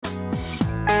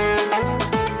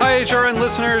HRN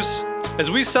listeners.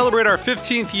 As we celebrate our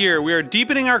 15th year, we are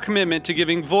deepening our commitment to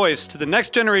giving voice to the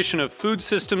next generation of food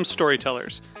systems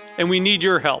storytellers, and we need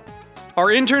your help. Our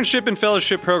internship and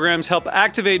fellowship programs help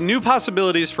activate new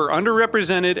possibilities for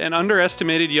underrepresented and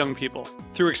underestimated young people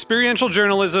through experiential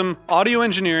journalism, audio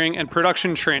engineering, and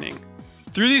production training.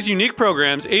 Through these unique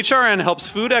programs, HRN helps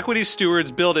food equity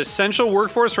stewards build essential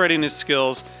workforce readiness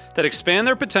skills that expand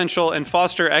their potential and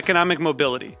foster economic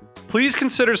mobility. Please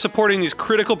consider supporting these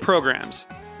critical programs.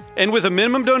 And with a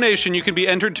minimum donation, you can be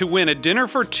entered to win a dinner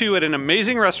for two at an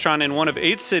amazing restaurant in one of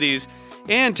 8 cities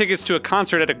and tickets to a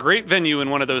concert at a great venue in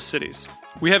one of those cities.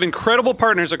 We have incredible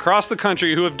partners across the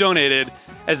country who have donated,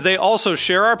 as they also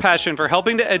share our passion for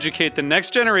helping to educate the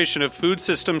next generation of food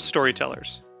systems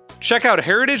storytellers. Check out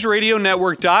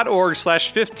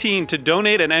heritageradionetwork.org/15 to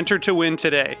donate and enter to win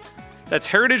today. That's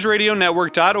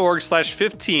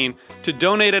heritageradionetwork.org/15 to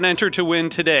donate and enter to win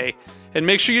today. And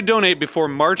make sure you donate before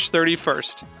March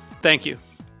 31st. Thank you.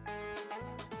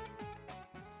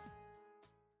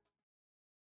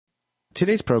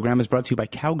 Today's program is brought to you by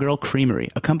Cowgirl Creamery,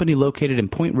 a company located in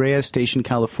Point Reyes Station,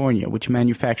 California, which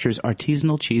manufactures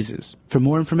artisanal cheeses. For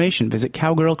more information, visit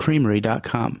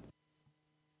cowgirlcreamery.com.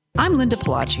 I'm Linda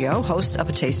Palaccio, host of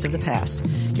A Taste of the Past.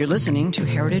 You're listening to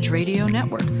Heritage Radio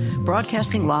Network,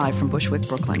 broadcasting live from Bushwick,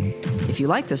 Brooklyn. If you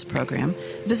like this program,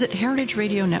 visit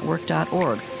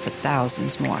heritageradionetwork.org for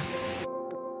thousands more.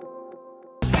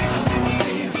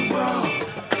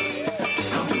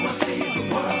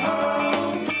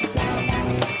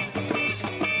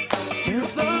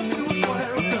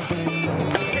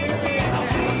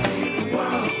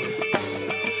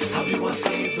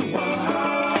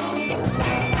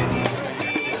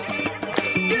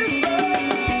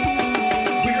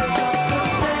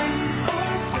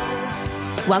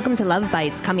 Welcome to Love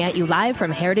Bites, coming at you live from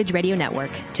Heritage Radio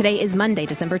Network. Today is Monday,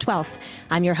 December 12th.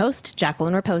 I'm your host,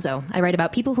 Jacqueline Raposo. I write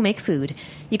about people who make food.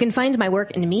 You can find my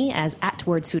work and me as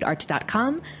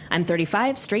 @wordsfoodart.com. I'm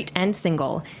 35, straight, and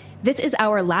single. This is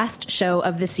our last show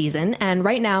of the season, and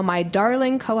right now my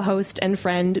darling co-host and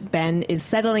friend, Ben, is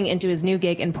settling into his new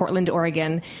gig in Portland,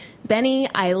 Oregon. Benny,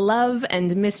 I love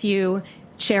and miss you.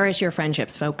 Cherish your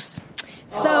friendships, folks.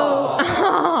 So,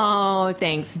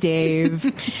 thanks,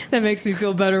 Dave. That makes me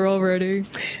feel better already.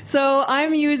 So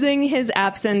I'm using his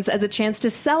absence as a chance to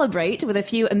celebrate with a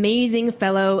few amazing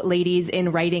fellow ladies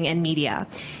in writing and media.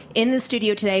 In the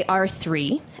studio today are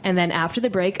 3, and then after the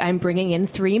break, I'm bringing in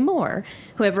 3 more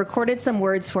who have recorded some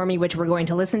words for me, which we're going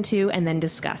to listen to and then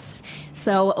discuss.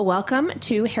 So welcome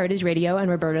to Heritage Radio and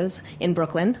Roberta's in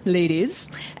Brooklyn, ladies.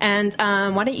 And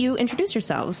why don't you introduce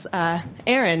yourselves?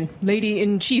 Erin, lady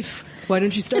in chief. Why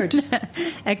don't you start?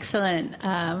 Excellent.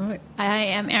 I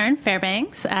am Erin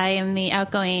Fairbanks. I am the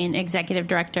outgoing executive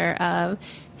director of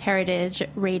Heritage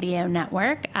Radio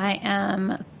Network. I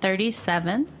am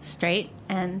 37, straight,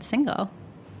 and single.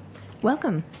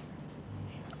 Welcome.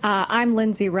 I'm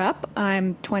Lindsey Rupp.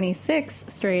 I'm 26,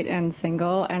 straight, and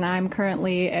single, and I'm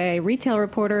currently a retail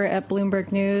reporter at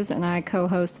Bloomberg News, and I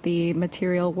co-host the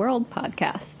Material World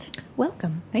podcast.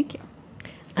 Welcome. Thank you.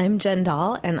 I'm Jen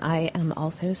Dahl, and I am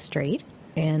also straight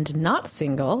and not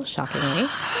single, shockingly.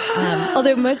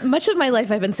 Although much of my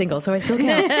life I've been single, so I still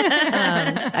count.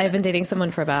 I've been dating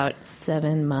someone for about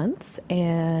 7 months,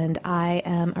 and I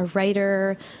am a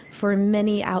writer for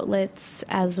many outlets,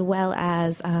 as well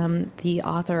as the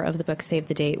author of the book Save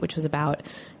the Date, which was about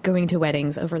going to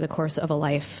weddings over the course of a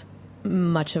life,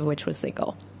 much of which was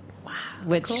single.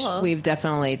 Which cool. We've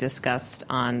definitely discussed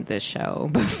on this show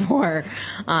before,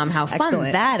 how fun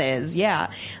Excellent. that is. Yeah.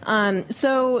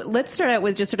 So let's start out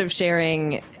with just sort of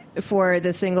sharing for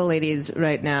the single ladies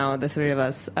right now, the 3 of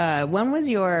us. When was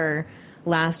your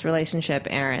last relationship,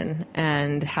 Erin,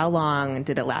 and how long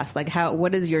did it last? Like,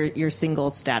 what is your single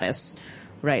status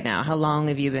right now? How long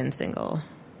have you been single?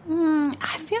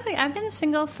 I feel like I've been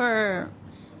single for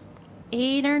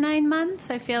 8 or 9 months.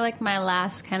 I feel like my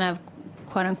last kind of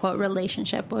quote-unquote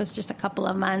relationship was just a couple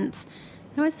of months.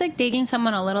 I was like dating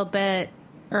someone a little bit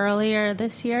earlier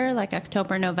this year, like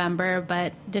October, November,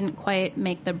 but didn't quite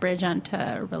make the bridge onto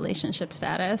relationship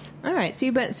status. All right, so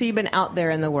you've been out there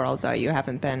in the world, though. You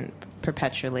haven't been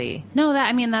perpetually. No, that's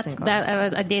single.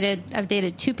 I've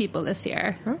dated 2 people this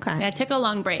year. Okay. Yeah, I took a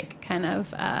long break, kind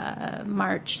of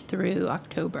March through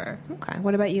October. Okay.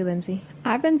 What about you, Lindsey?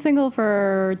 I've been single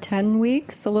for 10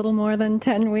 weeks, a little more than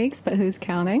 10 weeks, but who's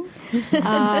counting?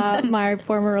 My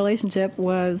former relationship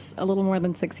was a little more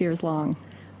than 6 years long.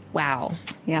 Wow.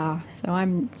 Yeah, so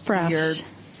I'm fresh. So you're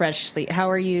freshly. How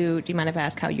are you? Do you mind if I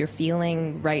ask how you're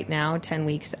feeling right now, 10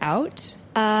 weeks out?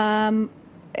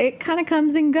 It kind of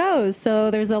comes and goes. So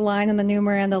there's a line in the new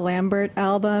Miranda Lambert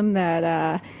album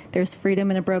that there's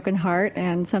freedom in a broken heart,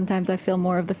 and sometimes I feel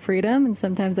more of the freedom, and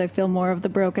sometimes I feel more of the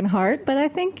broken heart. But I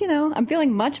think, I'm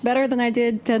feeling much better than I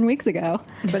did 10 weeks ago.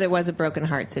 But it was a broken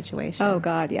heart situation. Oh,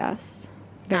 God, yes.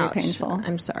 Very Ouch. painful.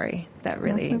 I'm sorry. That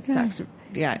really That's okay. sucks.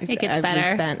 Yeah, It gets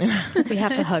better. We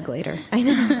have to hug later. I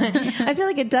know. I feel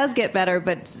like it does get better,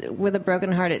 but with a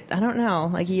broken heart, I don't know.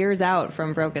 Like years out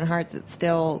from broken hearts,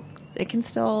 it can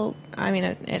still. I mean,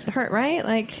 it hurt, right?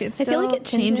 Like it's. I feel like it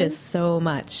changes so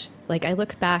much. Like I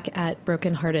look back at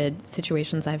broken-hearted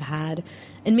situations I've had,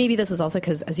 and maybe this is also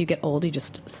because as you get old, you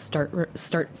just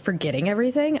start forgetting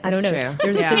everything. I don't know.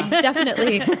 True. There's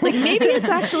definitely like maybe it's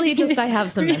actually just I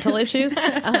have some mental issues,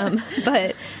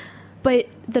 But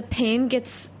the pain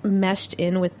gets meshed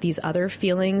in with these other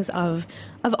feelings of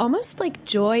almost like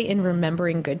joy in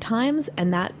remembering good times,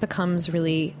 and that becomes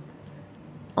really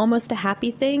almost a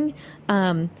happy thing.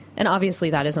 And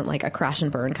obviously that isn't like a crash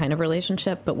and burn kind of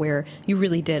relationship, but where you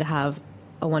really did have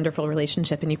a wonderful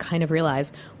relationship and you kind of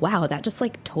realize, wow, that just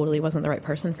like totally wasn't the right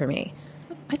person for me.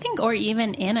 I think, or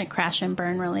even in a crash and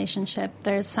burn relationship,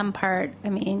 there's some part, I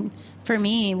mean, for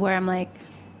me, where I'm like,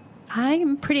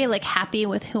 I'm pretty like happy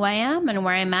with who I am and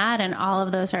where I'm at, and all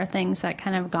of those are things that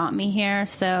kind of got me here.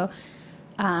 So,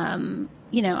 I'm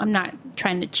not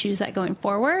trying to choose that going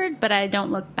forward, but I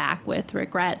don't look back with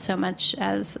regret so much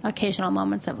as occasional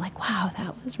moments of like, wow,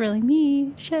 that was really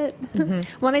me. Shit.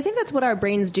 Well, and I think that's what our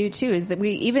brains do too, is that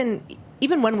we even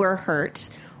when we're hurt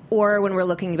or when we're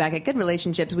looking back at good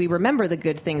relationships, we remember the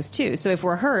good things too. So if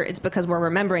we're hurt, it's because we're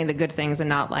remembering the good things and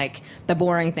not like the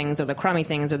boring things or the crummy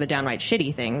things or the downright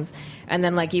shitty things. And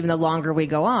then like even the longer we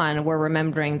go on, we're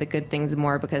remembering the good things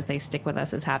more because they stick with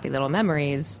us as happy little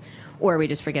memories. Or we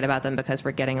just forget about them because we're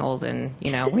getting old and,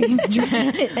 we've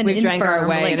drank our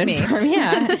way. Like and me. infirm.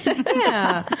 Yeah.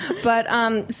 Yeah.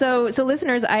 But so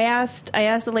listeners, I asked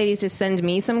the ladies to send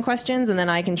me some questions, and then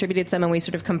I contributed some, and we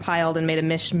sort of compiled and made a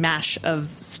mishmash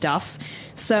of stuff.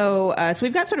 So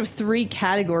we've got sort of 3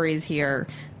 categories here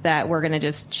that we're going to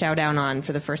just chow down on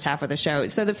for the first half of the show.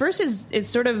 So the first is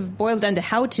sort of boils down to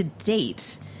how to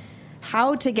date.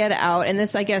 How to get out, and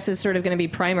this, I guess, is sort of going to be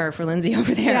primer for Lindsey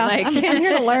over there. Yeah, I'm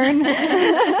here to learn.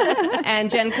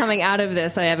 And Jen, coming out of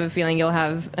this, I have a feeling you'll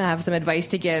have some advice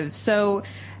to give. So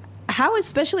how,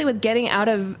 especially with getting out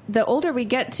of, the older we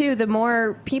get to, the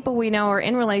more people we know are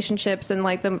in relationships, and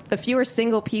like the fewer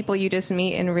single people you just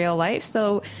meet in real life.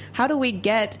 So how do we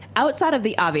get outside of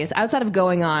the obvious, outside of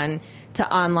going on to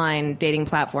online dating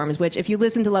platforms, which if you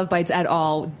listen to Love Bites at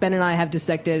all, Ben and I have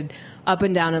dissected up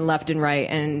and down and left and right.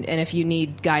 And if you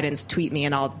need guidance, tweet me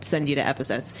and I'll send you to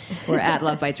episodes. We're at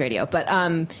Love Bites Radio. But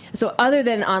so other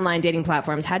than online dating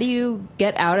platforms, how do you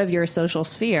get out of your social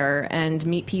sphere and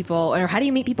meet people, or how do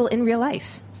you meet people in real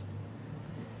life?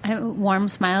 Warm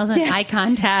smiles and eye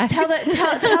contact. Tell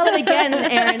it again,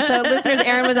 Erin. So listeners,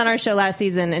 Erin was on our show last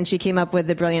season, and she came up with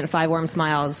the brilliant 5 warm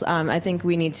smiles. I think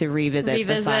we need to revisit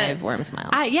the 5 warm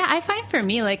smiles. I find for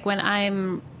me, like when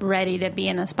I'm ready to be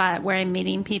in a spot where I'm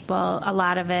meeting people, a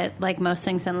lot of it, like most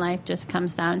things in life, just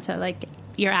comes down to like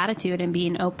your attitude and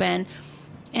being open.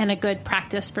 And a good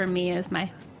practice for me is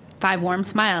my 5 warm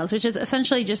smiles, which is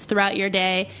essentially just throughout your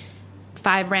day,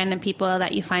 5 random people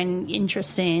that you find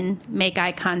interesting, make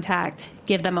eye contact,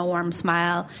 give them a warm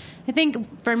smile. I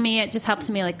think for me, it just helps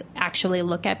me like actually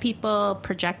look at people,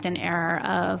 project an air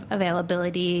of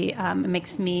availability. It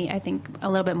makes me, I think,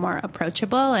 a little bit more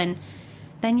approachable. And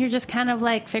then you're just kind of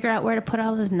like figure out where to put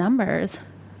all those numbers.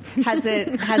 Has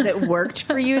it worked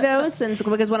for you though?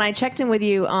 Because when I checked in with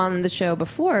you on the show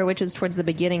before, which was towards the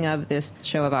beginning of this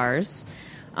show of ours,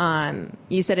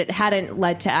 you said it hadn't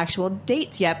led to actual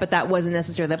dates yet, but that wasn't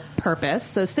necessarily the purpose.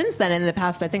 So since then, in the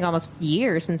past, I think almost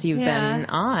year since you've been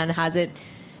on, has it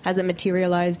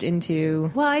materialized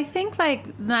into? Well, I think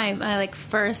like my like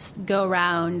first go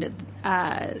round,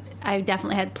 I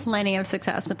definitely had plenty of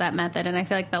success with that method, and I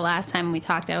feel like the last time we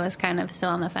talked, I was kind of still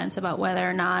on the fence about whether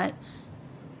or not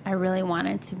I really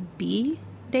wanted to be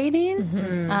dating.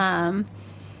 Mm-hmm.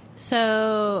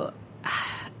 So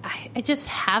I just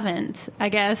haven't, I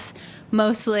guess,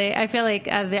 mostly. I feel like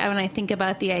when I think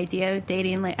about the idea of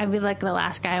dating, like I feel like the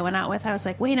last guy I went out with, I was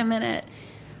like, wait a minute.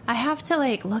 I have to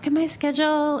like look at my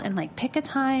schedule and like pick a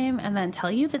time and then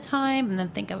tell you the time and then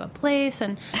think of a place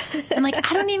and like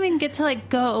I don't even get to like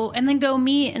go and then go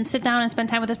meet and sit down and spend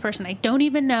time with this person I don't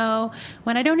even know,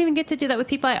 when I don't even get to do that with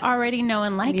people I already know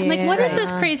and like. I'm like, what is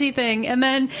this crazy thing? And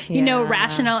then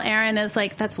rational Erin is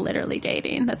like, that's literally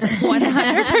dating. That's like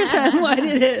 100% what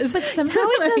it is. But somehow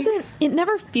it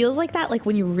never feels like that, like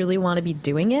when you really want to be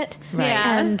doing it. Right.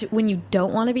 Yeah. And when you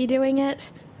don't want to be doing it,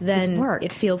 then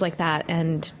it feels like that,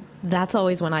 and that's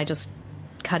always when I just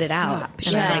cut it out.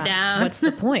 Shut it down. What's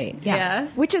the point? Yeah.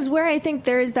 Which is where I think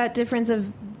there is that difference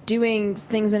of doing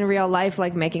things in real life,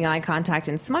 like making eye contact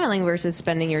and smiling, versus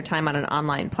spending your time on an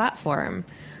online platform.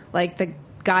 Like the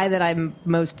guy that I'm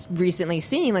most recently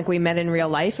seeing, like we met in real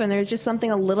life, and there's just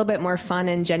something a little bit more fun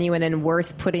and genuine and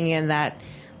worth putting in that,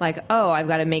 like, oh, I've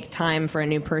got to make time for a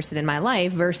new person in my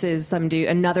life, versus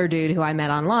another dude who I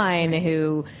met online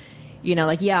who, you know,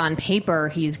 like, yeah, on paper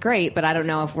he's great, but I don't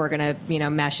know if we're going to, you know,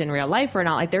 mesh in real life or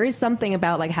not. Like, there is something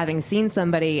about, like, having seen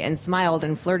somebody and smiled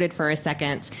and flirted for a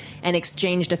second and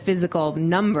exchanged a physical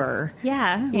number.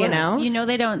 Yeah. You know? You know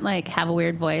they don't, like, have a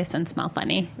weird voice and smell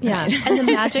funny. Yeah. And the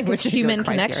magic of Which is human your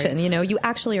criteria. connection. You know, you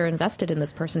actually are invested in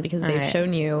this person because they've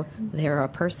shown you they're a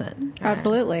person.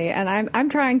 Absolutely. And I'm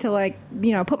trying to, like,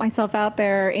 you know, put myself out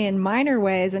there in minor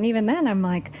ways. And even then I'm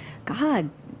like, God,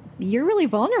 you're really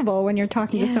vulnerable when you're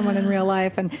talking to someone in real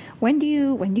life. And when do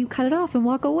you cut it off and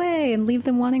walk away and leave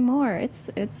them wanting more? It's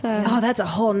Oh, that's a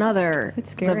whole nother.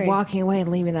 It's scary. The walking away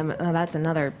and leaving them. Oh, that's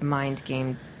another mind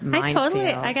game.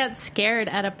 I got scared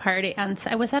at a party.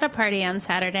 I was at a party on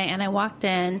Saturday, and I walked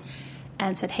in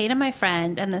and said hey to my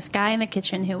friend, and this guy in the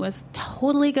kitchen who was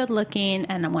totally good looking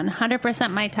and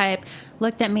 100% my type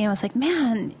looked at me and was like,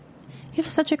 man, you have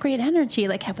such a great energy.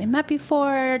 Like, have we met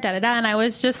before? Da da da. And I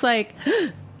was just like,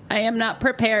 I am not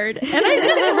prepared. And I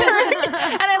just turned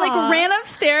and I like ran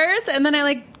upstairs, and then I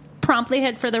like promptly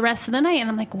hid for the rest of the night. And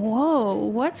I'm like, whoa,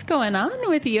 what's going on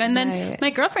with you? And then my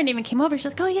girlfriend even came over. She's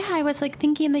like, oh yeah, I was like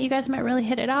thinking that you guys might really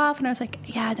hit it off. And I was like,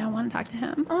 yeah, I don't want to talk to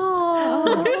him.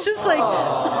 Oh, it's just like,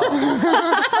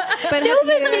 but No,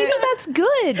 but maybe that's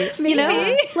good. You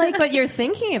know? like, but you're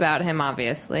thinking about him,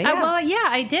 obviously. well, yeah,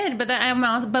 I did. But then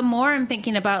I'm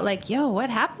thinking about like, yo, what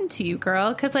happened to you,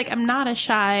 girl? Because like, I'm not a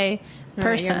shy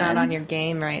person. You're not on your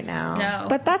game right now. No.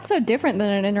 But that's so different than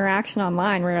an interaction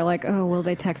online where you're like, oh, will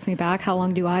they text me back? How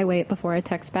long do I wait before I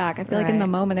text back? I feel like in the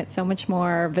moment it's so much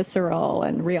more visceral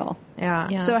and real.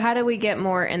 Yeah. So how do we get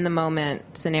more in the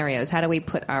moment scenarios? How do we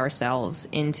put ourselves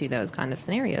into those kind of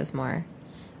scenarios more?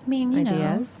 I mean, you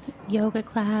Ideas? know, yoga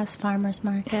class, farmer's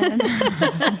market.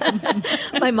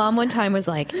 My mom one time was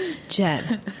like,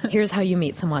 Jen, here's how you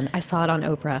meet someone. I saw it on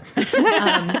Oprah.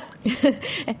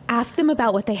 Ask them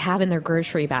about what they have in their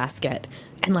grocery basket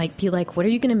and like be like, what are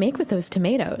you going to make with those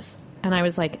tomatoes? And I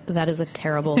was like, that is a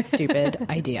terrible, stupid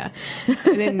idea.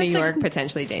 In New York,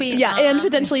 potentially dangerous. Yeah, and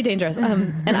potentially dangerous.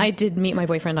 And I did meet my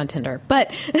boyfriend on Tinder.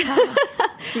 But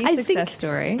I think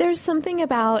story. there's something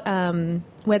about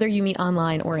whether you meet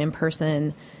online or in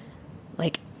person,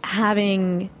 like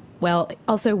having, well,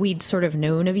 also we'd sort of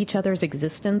known of each other's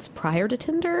existence prior to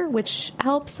Tinder, which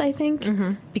helps, I think,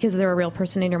 because they're a real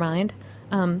person in your mind.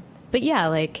 But yeah,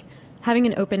 like having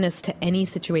an openness to any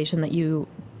situation that you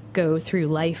go through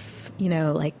life, you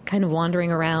know, like kind of wandering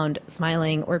around,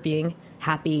 smiling or being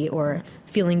happy or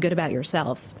feeling good about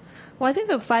yourself. Well, I think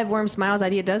the 5 warm smiles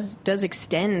idea does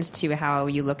extend to how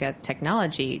you look at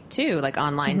technology too, like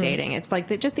online dating. It's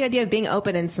like just the idea of being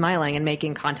open and smiling and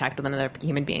making contact with another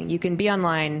human being. You can be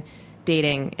online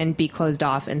dating and be closed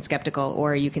off and skeptical,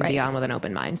 or you can be on with an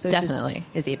open mind. So definitely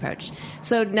just is the approach.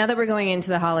 So now that we're going into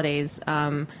the holidays,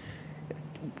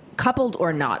 coupled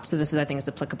or not, so this is, I think, is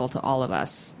applicable to all of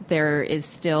us, there is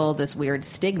still this weird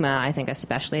stigma, I think,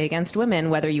 especially against women,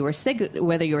 whether you are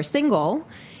single,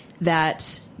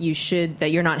 that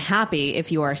you're not happy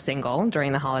if you are single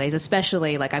during the holidays,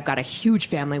 especially, like, I've got a huge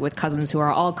family with cousins who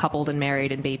are all coupled and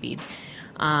married and babied.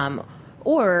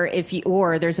 Or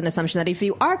there's an assumption that if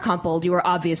you are coupled, you are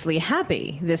obviously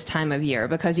happy this time of year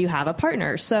because you have a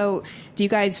partner. So do you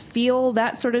guys feel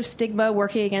that sort of stigma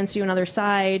working against you on the other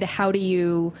side? How do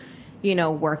you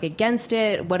work against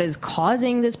it? What is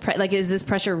causing this? Is this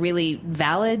pressure really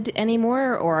valid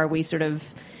anymore? Or are we sort of,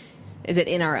 is it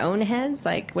in our own heads?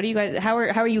 Like, what do you guys, how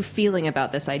are you feeling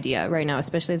about this idea right now,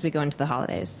 especially as we go into the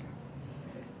holidays?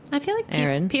 I feel like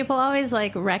Erin? people always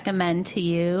like recommend to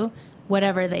you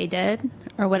whatever they did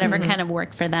or whatever kind of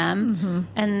worked for them.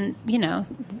 And,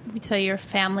 so your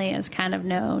family is kind of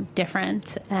no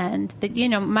different. And,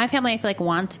 my family, I feel like,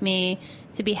 wants me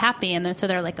to be happy. And so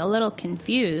they're like a little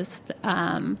confused.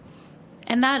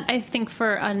 And that, I think,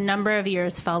 for a number of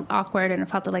years felt awkward, and it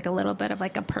felt like a little bit of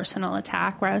like a personal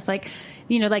attack where I was like,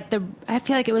 I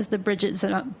feel like it was the Bridget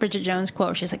Jones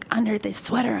quote. She's like, under this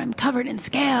sweater, I'm covered in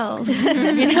scales.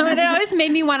 And it always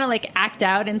made me want to like act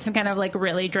out in some kind of like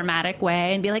really dramatic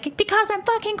way and be like, because I'm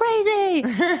fucking crazy.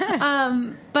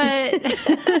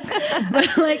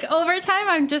 But like over time,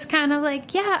 I'm just kind of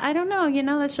like, yeah, I don't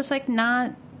know, that's just like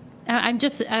not.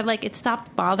 It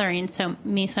stopped bothering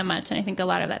me so much. And I think a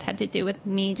lot of that had to do with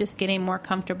me just getting more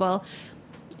comfortable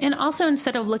And also,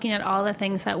 instead of looking at all the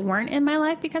things that weren't in my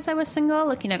life because I was single,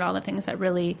 looking at all the things that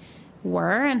really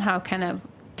were and how kind of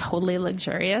totally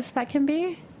luxurious that can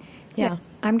be. Yeah.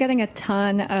 I'm getting a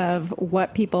ton of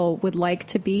what people would like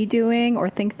to be doing or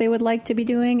think they would like to be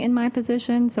doing in my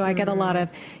position. So I get a lot of,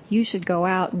 you should go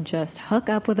out and just hook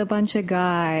up with a bunch of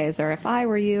guys. Or if I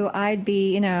were you, I'd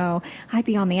be on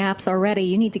the apps already.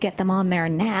 You need to get them on there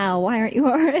now. Why aren't you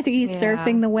already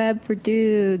surfing the web for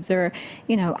dudes? Or,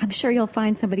 I'm sure you'll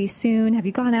find somebody soon. Have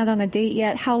you gone out on a date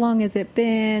yet? How long has it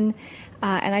been?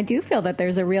 And I do feel that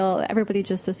there's everybody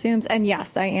just assumes, and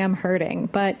yes, I am hurting,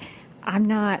 but I'm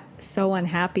not so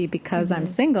unhappy because I'm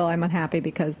single. I'm unhappy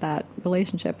because that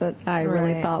relationship that I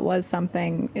really thought was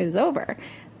something is over.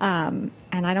 And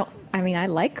I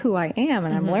like who I am,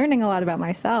 and I'm learning a lot about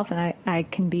myself, and I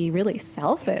can be really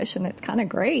selfish, and it's kind of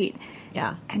great.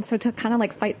 Yeah. And so to kind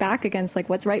of fight back against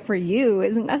what's right for you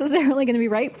isn't necessarily going to be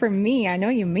right for me. I know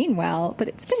you mean well, but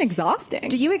it's been exhausting.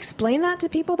 Do you explain that to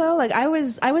people though? I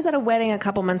was at a wedding a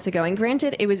couple months ago, and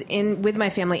granted it was with my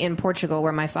family in Portugal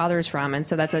where my father's from, and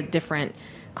so that's a different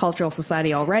cultural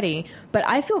society already, but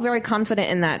I feel very confident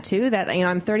in that too, that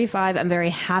I'm 35, I'm very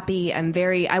happy,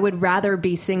 I would rather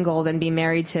be single than be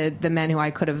married to the men who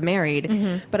I could have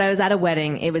married. But I was at a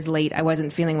wedding, it was late, I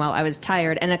wasn't feeling well, I was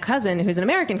tired, and a cousin who's an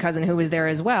American cousin who was there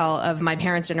as well, of my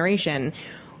parents' generation,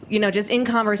 just in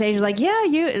conversations,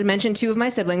 you mentioned two of my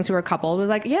siblings who are coupled, was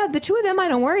the two of them I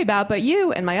don't worry about, but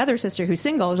you and my other sister who's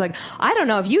single was I don't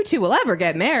know if you two will ever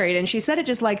get married. And she said it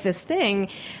just like this thing.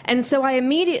 And so I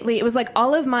immediately, it was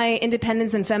all of my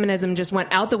independence and feminism just went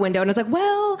out the window. And I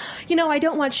was I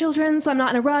don't want children, so I'm not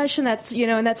in a rush. And that's,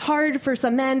 and that's hard for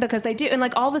some men because they do. And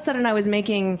all of a sudden I was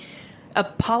making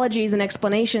apologies and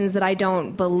explanations that I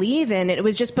don't believe in. It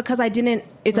was just because I didn't,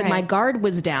 it's my guard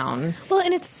was down. Well,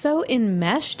 and it's so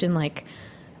enmeshed in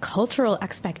cultural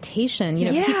expectation.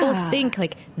 People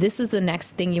think this is the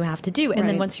next thing you have to do. And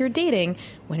then once you're dating,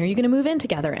 when are you going to move in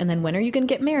together? And then when are you going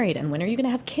to get married? And when are you going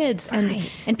to have kids?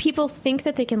 And people think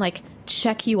that they can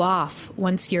check you off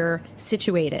once you're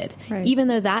situated, even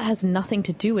though that has nothing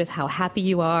to do with how happy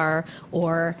you are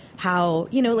or how,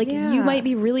 you might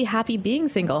be really happy being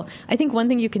single. I think one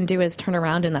thing you can do is turn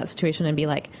around in that situation and be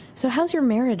so how's your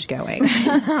marriage going?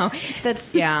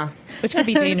 That's, Which could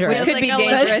be dangerous. Which could be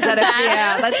dangerous.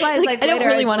 That's why I I don't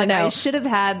really want to know. I should have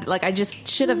had, I just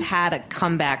should have had a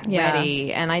comeback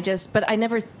ready. And but I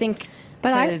never think...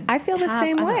 But I feel the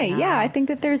same way. Yeah, I think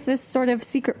that there's this sort of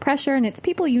secret pressure, and it's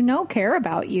people care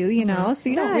about you, so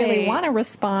you don't really want to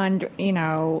respond,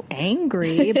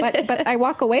 angry. But I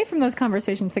walk away from those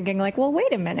conversations thinking, well,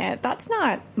 wait a minute, that's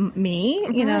not me,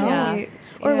 Yeah.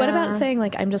 Or what about saying,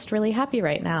 I'm just really happy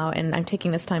right now, and I'm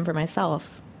taking this time for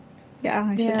myself? Yeah,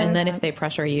 I should. And then if they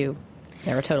pressure you,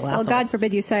 they're a total asshole. Well, God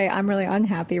forbid you say, I'm really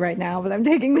unhappy right now, but I'm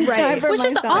taking this time for myself.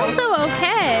 Which is also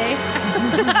okay.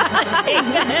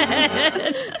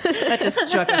 That just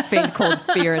struck a faint cold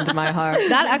fear into my heart.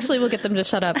 That actually will get them to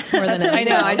shut up more than anything. I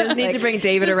know. I just need to bring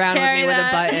David around with me with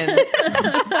a button.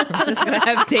 I'm just going to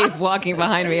have Dave walking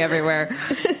behind me everywhere.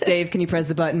 Dave, can you press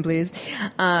the button, please?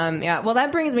 Well,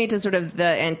 that brings me to sort of the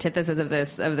antithesis of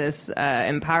this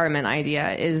empowerment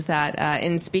idea is that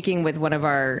in speaking with one of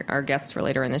our guests for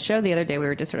later in the show the other day, we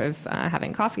were just sort of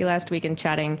having coffee last week and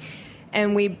chatting,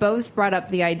 and we both brought up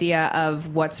the idea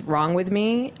of what's wrong with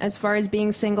me as far as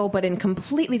being single, but in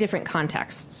completely different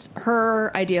contexts.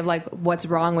 Her idea of what's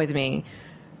wrong with me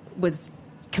was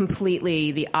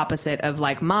completely the opposite of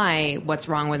my what's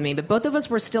wrong with me, but both of us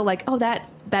were still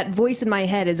that voice in my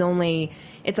head is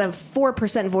it's a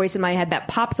 4% voice in my head that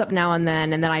pops up now and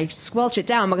then I squelch it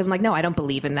down because I'm no, I don't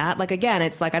believe in that. Again,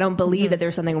 it's I don't believe that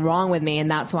there's something wrong with me, and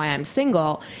that's why I'm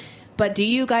single. But do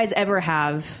you guys ever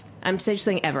have, I'm just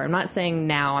saying ever, I'm not saying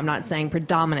now, I'm not saying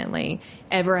predominantly,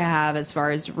 ever have as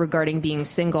far as regarding being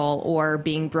single or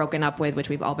being broken up with, which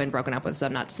we've all been broken up with, so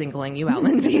I'm not singling you out,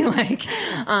 Lindsay.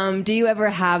 Do you ever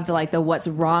have the what's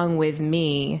wrong with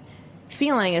me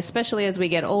feeling, especially as we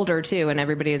get older too and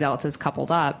everybody else is coupled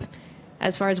up,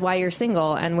 as far as why you're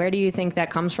single, and where do you think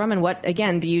that comes from, and what,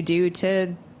 again, do you do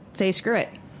to say screw it?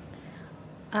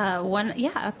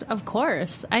 Of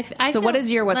course. I so what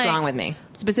is your what's wrong with me?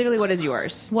 Specifically, what is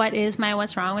yours? What is my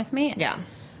what's wrong with me? Yeah.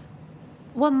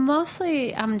 Well,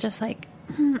 mostly I'm just I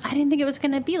didn't think it was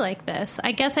going to be like this.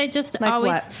 I guess I just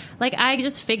always, I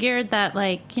just figured that,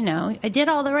 I did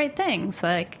all the right things.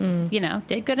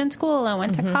 Did good in school and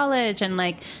went to college, and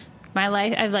my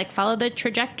life, I've followed the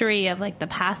trajectory of the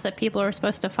path that people are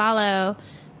supposed to follow,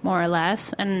 more or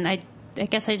less. And I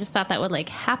guess I just thought that would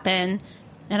happen.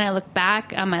 And I look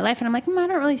back on my life and I'm I don't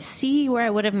really see where I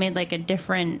would have made a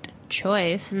different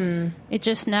choice. It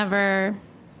just never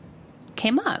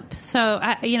came up. So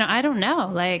I don't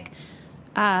know. Like,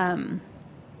 I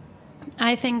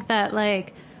think that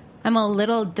like I'm a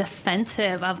little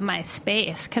defensive of my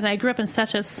space because I grew up in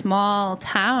such a small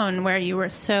town where you were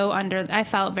I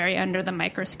felt very under the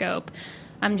microscope.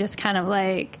 I'm just kind of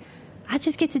like, I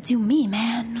just get to do me,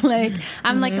 man. Like,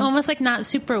 I'm like almost like not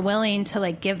super willing to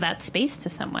like give that space to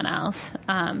someone else.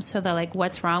 So they're like,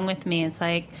 what's wrong with me? It's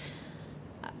like,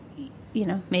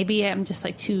 maybe I'm just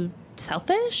like too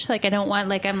selfish. Like, I don't want,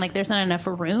 like, I'm like, there's not enough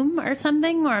room or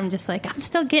something, or I'm just like, I'm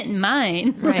still getting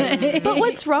mine. Right. But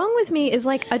what's wrong with me is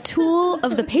like a tool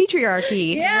of the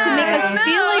patriarchy to make us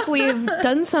feel like we've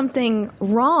done something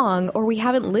wrong or we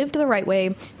haven't lived the right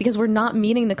way because we're not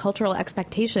meeting the cultural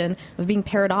expectation of being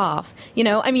paired off.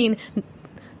 I mean,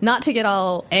 not to get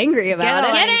all angry about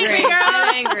it. Get angry, girl.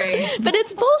 Get angry. But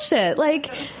it's bullshit.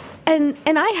 Like, and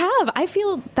I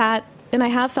feel that. And I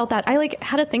have felt that. I like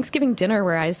had a Thanksgiving dinner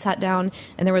where I sat down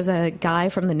and there was a guy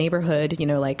from the neighborhood,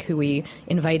 like who we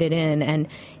invited in. And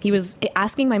he was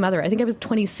asking my mother, I think I was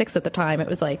 26 at the time. It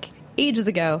was like ages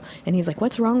ago. And he's like,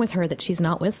 what's wrong with her that she's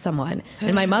not with someone?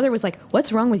 And my mother was like,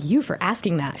 what's wrong with you for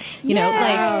asking that?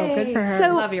 Oh, good for her.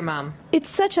 So love your mom.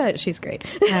 She's great.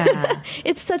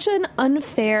 It's such an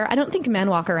unfair, I don't think men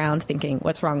walk around thinking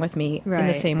what's wrong with me in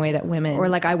the same way that women. Or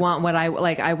like, I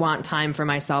want time for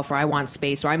myself, or I want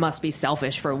space, or I must be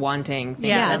selfish for wanting things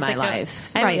in my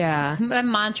life. The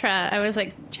mantra, I was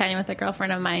like chatting with a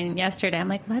girlfriend of mine yesterday. I'm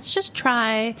like, let's just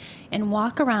try and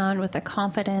walk around with the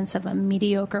confidence of a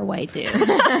mediocre white dude.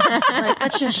 Like,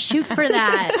 let's just shoot for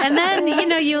that. And then,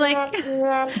 you like,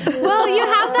 well, you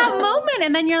have that moment.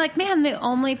 And then you're like, man, the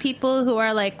only people who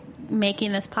are like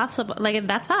making this possible, like,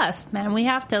 that's us, man. We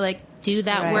have to like do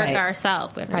that work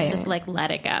ourselves. We have to just like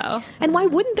let it go. And why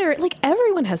wouldn't there, like,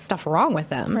 everyone has stuff wrong with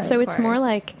them. So it's more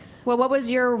like, well, what was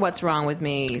your what's wrong with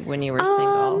me when you were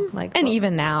single? Like, and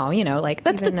even now, like,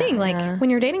 that's the thing. Like, when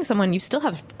you're dating someone, you still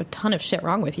have a ton of shit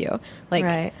wrong with you.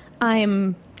 Like,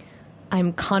 I'm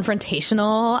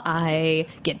confrontational. I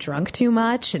get drunk too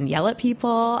much and yell at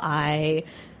people. I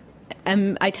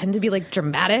tend to be like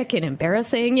dramatic and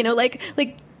embarrassing. Like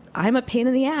I'm a pain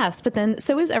in the ass. But then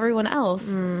so is everyone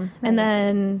else. And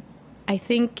then I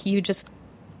think you just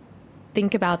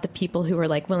think about the people who are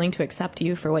like willing to accept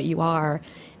you for what you are.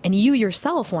 And you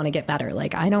yourself want to get better.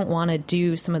 Like, I don't want to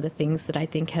do some of the things that I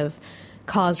think have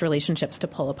caused relationships to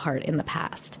pull apart in the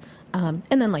past. And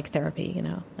then, like, therapy,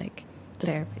 like,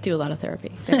 just do a lot of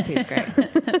therapy. Therapy is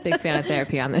great. Big fan of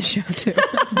therapy on this show, too.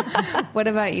 What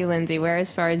about you, Lindsey? Where,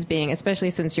 as far as being,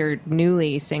 especially since you're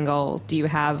newly single, do you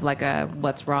have, like, a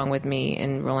what's wrong with me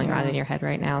and rolling around in your head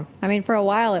right now? I mean, for a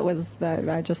while it was,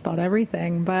 I just thought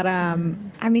everything. But,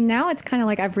 I mean, now it's kind of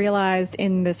like I've realized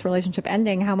in this relationship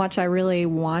ending how much I really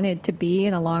wanted to be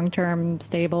in a long-term,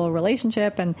 stable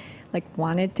relationship and, like,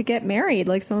 wanted to get married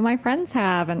like some of my friends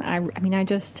have. And I mean, I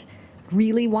just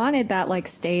really wanted that, like,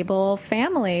 stable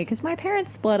family because my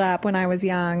parents split up when I was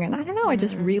young, and I don't know, I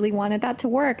just really wanted that to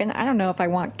work. And I don't know if I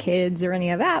want kids or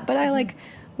any of that, but I like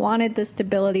wanted the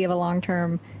stability of a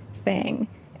long-term thing,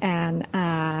 and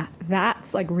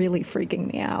that's like really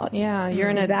freaking me out.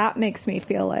 That makes me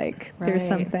feel like there's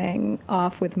something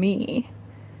off with me,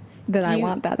 that I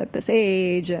want that at this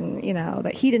age, and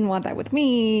that he didn't want that with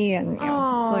me, and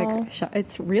it's like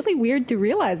it's really weird to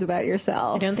realize about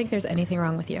yourself. I don't think there's anything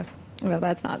wrong with you. Well,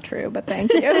 that's not true, but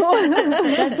thank you.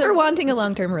 That's for wanting a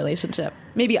long-term relationship.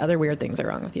 Maybe other weird things are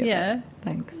wrong with you. Yeah.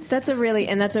 Thanks. That's a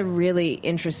really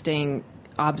interesting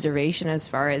observation as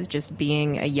far as just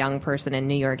being a young person in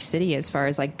New York City, as far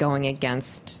as like going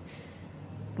against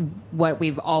what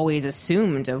we've always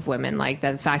assumed of women, like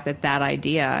the fact that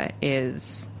idea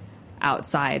is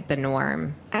outside the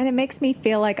norm. And it makes me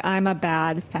feel like I'm a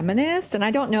bad feminist, and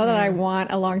I don't know that I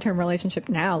want a long-term relationship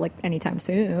now, like anytime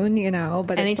soon,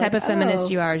 but any type of feminist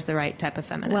you are is the right type of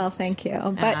feminist. Well, thank you.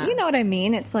 But you know what I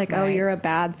mean? It's like, oh, you're a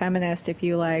bad feminist if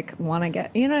you like want to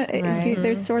get,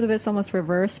 there's sort of this almost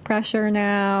reverse pressure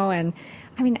now. And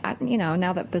I mean,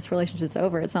 now that this relationship's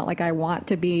over, it's not like I want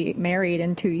to be married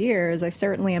in 2 years. I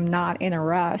certainly am not in a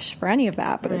rush for any of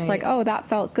that. But it's like, oh, that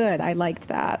felt good. I liked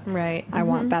that. Right. I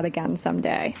want that again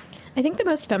someday. I think the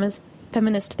most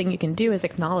feminist thing you can do is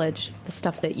acknowledge the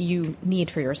stuff that you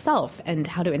need for yourself and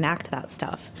how to enact that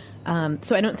stuff.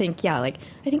 So I don't think, I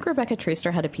think Rebecca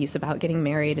Traister had a piece about getting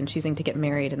married and choosing to get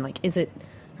married. And like, is it,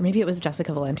 or maybe it was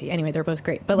Jessica Valenti. Anyway, they're both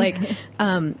great. But like,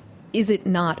 is it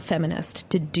not feminist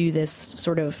to do this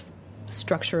sort of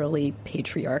structurally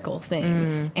patriarchal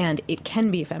thing? And it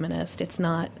can be feminist. It's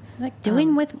not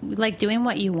doing what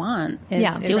you want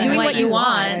is doing what you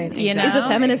want, right. You know, is a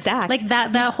feminist act. Like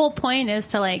that. The whole point is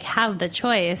to like have the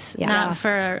choice, Yeah. not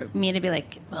for me to be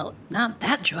like, well, not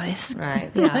that choice,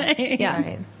 Right. Yeah.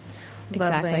 Right.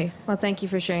 Exactly. Lovely. Well, thank you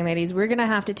for sharing, ladies. We're going to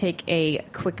have to take a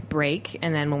quick break,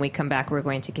 and then when we come back, we're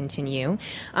going to continue.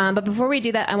 But before we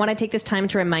do that, I want to take this time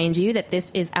to remind you that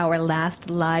this is our last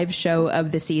live show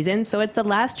of the season, so it's the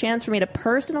last chance for me to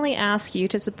personally ask you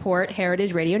to support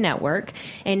Heritage Radio Network,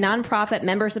 a nonprofit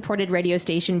member-supported radio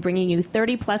station bringing you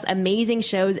 30-plus amazing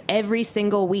shows every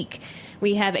single week.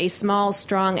 We have a small,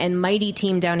 strong, and mighty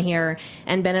team down here,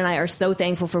 and Ben and I are so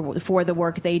thankful for the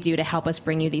work they do to help us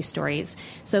bring you these stories.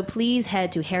 So please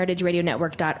head to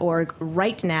heritageradionetwork.org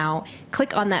right now,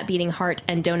 click on that beating heart,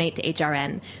 and donate to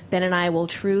HRN. Ben and I will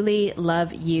truly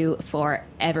love you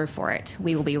forever for it.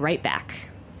 We will be right back.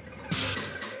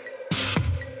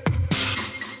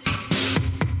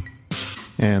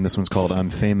 And this one's called I'm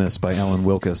Famous by Alan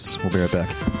Wilkes. We'll be right back.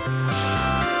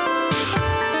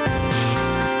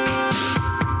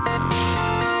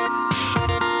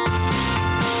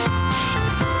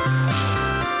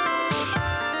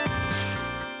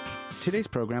 Today's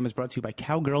program is brought to you by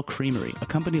Cowgirl Creamery, a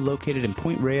company located in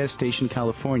Point Reyes Station,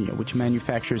 California, which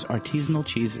manufactures artisanal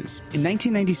cheeses. In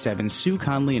 1997, Sue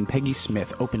Conley and Peggy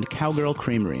Smith opened Cowgirl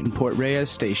Creamery in Port Reyes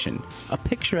Station, a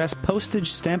picturesque postage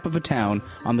stamp of a town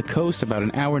on the coast about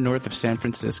an hour north of San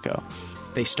Francisco.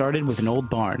 They started with an old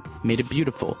barn, made it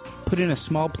beautiful, put in a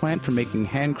small plant for making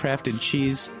handcrafted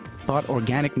cheese, bought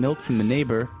organic milk from the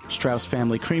neighbor, Strauss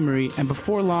Family Creamery, and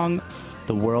before long,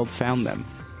 the world found them.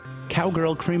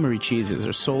 Cowgirl Creamery cheeses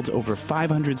are sold to over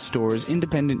 500 stores,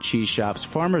 independent cheese shops,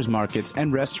 farmers markets,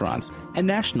 and restaurants, and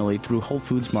nationally through Whole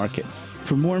Foods Market.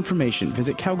 For more information,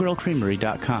 visit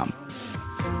cowgirlcreamery.com.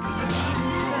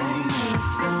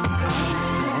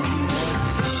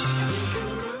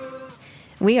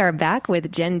 We are back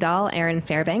with Jen Dahl, Erin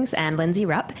Fairbanks, and Lindsey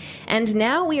Rupp. And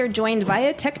now we are joined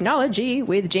via technology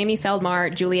with Jamie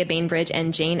Feldmar, Julia Bainbridge,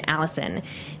 and Jane Alison.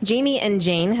 Jamie and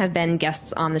Jane have been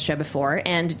guests on the show before,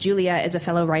 and Julia is a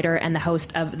fellow writer and the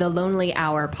host of the Lonely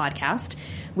Hour podcast,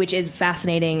 which is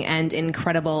fascinating and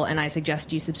incredible, and I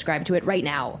suggest you subscribe to it right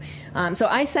now. So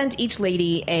I sent each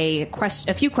lady a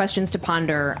few questions to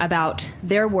ponder about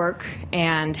their work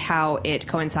and how it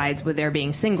coincides with their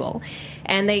being single.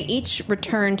 And they each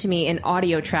returned to me an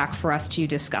audio track for us to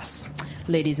discuss,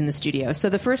 ladies in the studio. So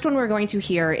the first one we're going to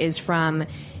hear is from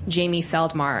Jamie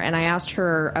Feldmar, and I asked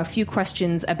her a few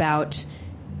questions about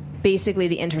basically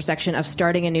the intersection of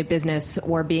starting a new business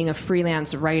or being a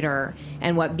freelance writer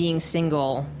and what being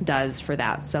single does for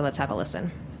that. So let's have a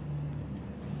listen.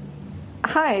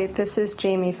 Hi, this is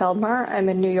Jamie Feldmar. I'm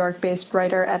a New York-based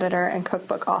writer, editor, and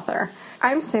cookbook author.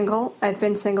 I'm single. I've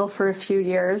been single for a few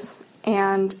years.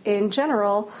 And in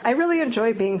general, I really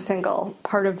enjoy being single.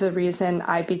 Part of the reason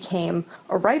I became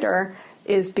a writer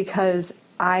is because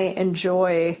I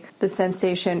enjoy the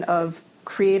sensation of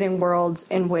creating worlds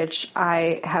in which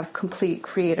I have complete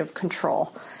creative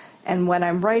control. And when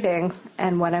I'm writing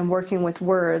and when I'm working with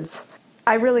words,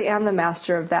 I really am the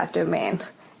master of that domain.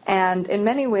 And in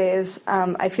many ways,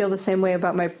 I feel the same way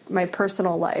about my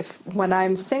personal life. When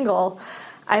I'm single,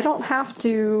 I don't have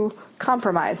to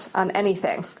compromise on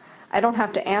anything. I don't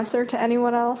have to answer to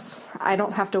anyone else. I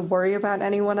don't have to worry about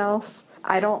anyone else.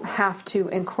 I don't have to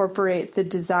incorporate the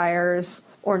desires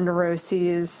or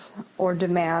neuroses or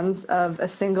demands of a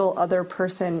single other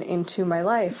person into my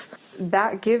life.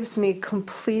 That gives me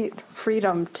complete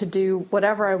freedom to do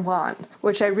whatever I want,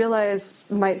 which I realize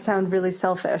might sound really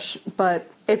selfish,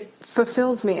 but it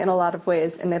fulfills me in a lot of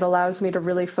ways, and it allows me to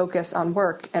really focus on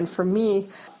work. And for me,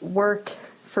 work,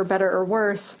 for better or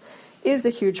worse, is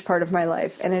a huge part of my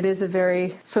life, and it is a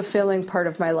very fulfilling part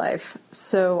of my life.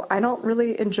 So I don't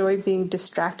really enjoy being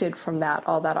distracted from that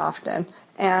all that often.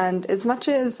 And as much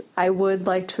as I would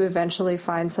like to eventually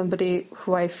find somebody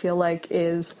who I feel like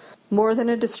is more than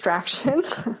a distraction,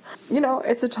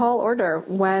 it's a tall order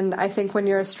when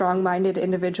you're a strong-minded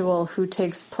individual who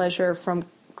takes pleasure from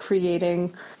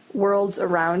creating worlds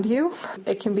around you,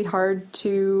 it can be hard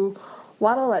to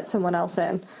want to let someone else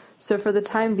in. So for the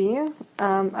time being,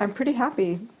 I'm pretty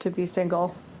happy to be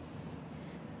single.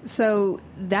 So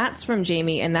that's from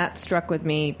Jamie, and that struck with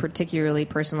me particularly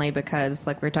personally because,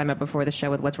 like we were talking about before the show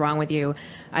with What's Wrong With You,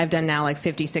 I've done now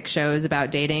 56 shows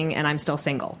about dating, and I'm still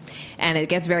single. And it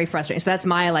gets very frustrating. So that's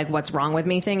my, what's wrong with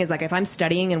me thing is, if I'm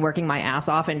studying and working my ass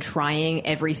off and trying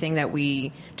everything that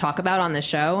we talk about on the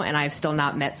show, and I've still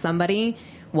not met somebody,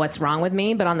 what's wrong with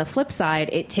me? But on the flip side,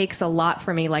 it takes a lot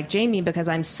for me, like Jamie, because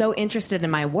I'm so interested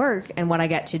in my work and what I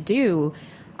get to do.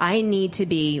 I need to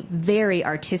be very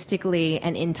artistically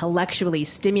and intellectually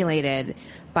stimulated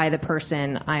by the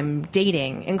person I'm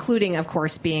dating, including, of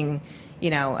course, being,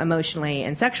 emotionally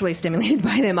and sexually stimulated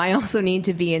by them. I also need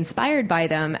to be inspired by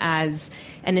them as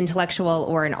an intellectual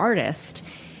or an artist.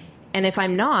 And if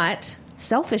I'm not,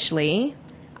 selfishly,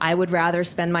 I would rather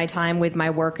spend my time with my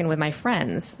work and with my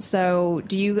friends. So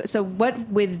what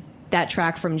with that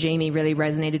track from Jamie really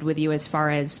resonated with you as far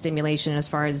as stimulation, as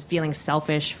far as feeling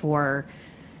selfish for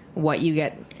what you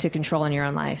get to control in your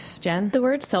own life? Jen? The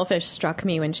word selfish struck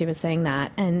me when she was saying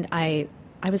that. And I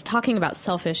was talking about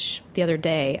selfish the other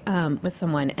day with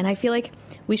someone, and I feel like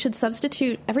we should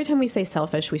substitute, every time we say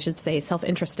selfish, we should say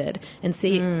self-interested and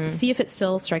see if it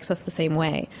still strikes us the same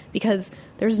way. Because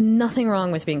there's nothing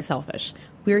wrong with being selfish.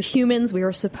 We are humans. We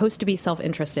are supposed to be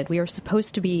self-interested. We are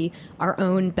supposed to be our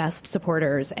own best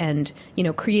supporters and,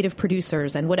 creative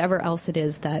producers and whatever else it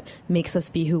is that makes us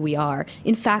be who we are.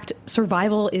 In fact,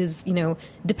 survival is,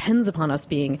 depends upon us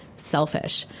being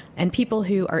selfish. And people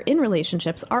who are in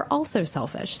relationships are also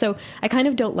selfish. So I kind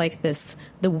of don't like this,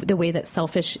 the way that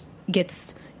selfish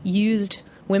gets used.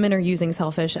 Women are using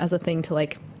selfish as a thing to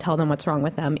tell them what's wrong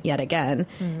with them yet again.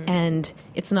 Mm-hmm. And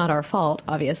it's not our fault,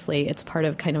 obviously. It's part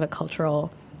of kind of a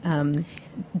cultural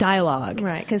dialogue.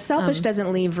 Right, because selfish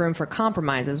doesn't leave room for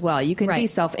compromise as well. You can be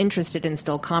self-interested and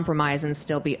still compromise and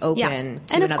still be open to another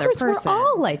person. And of course, we're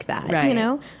all like that,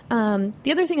 right.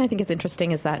 The other thing I think is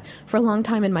interesting is that for a long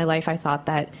time in my life, I thought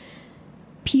that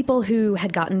people who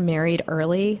had gotten married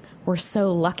early were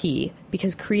so lucky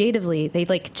because creatively they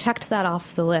checked that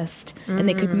off the list and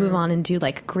they could move on and do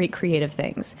great creative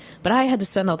things. But I had to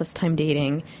spend all this time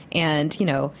dating and,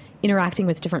 interacting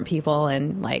with different people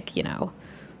and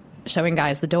showing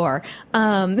guys the door.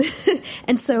 And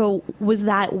so was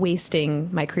that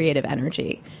wasting my creative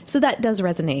energy? So that does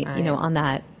resonate, on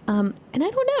that. And I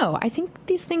don't know. I think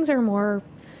these things are more,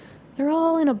 they're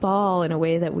all in a ball in a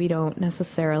way that we don't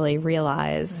necessarily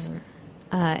realize.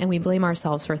 And we blame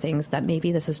ourselves for things that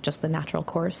maybe this is just the natural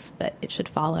course that it should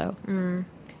follow.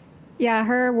 Yeah,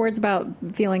 her words about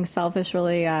feeling selfish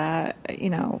really,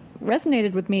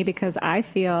 resonated with me because I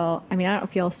don't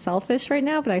feel selfish right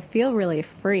now, but I feel really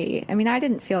free. I mean, I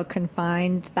didn't feel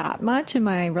confined that much in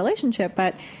my relationship,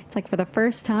 but it's for the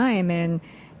first time in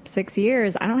 6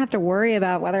 years, I don't have to worry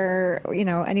about whether,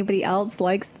 anybody else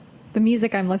likes the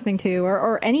music I'm listening to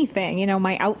or anything,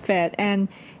 my outfit. And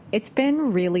it's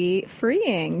been really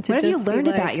freeing to What have you learned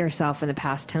about yourself in the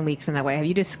past 10 weeks in that way? Have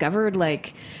you discovered,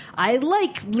 I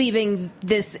like leaving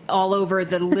this all over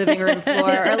the living room floor,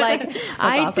 or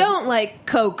I don't like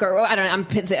Coke, or I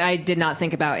don't know. I did not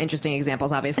think about interesting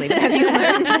examples, obviously. But have you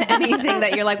learned anything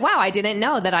that you're wow, I didn't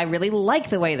know that I really like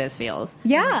the way this feels?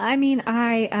 Yeah, I mean,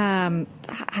 I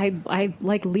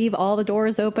leave all the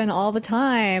doors open all the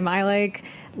time. I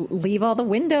leave all the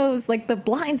windows, the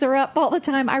blinds are up all the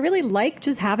time. I really like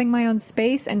just having my own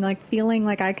space and feeling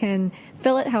like I can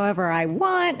fill it however I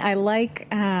want. I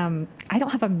I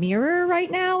don't have a mirror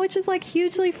right now, which is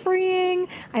hugely freeing.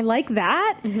 I like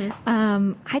that.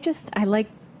 Mm-hmm. I like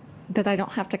that I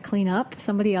don't have to clean up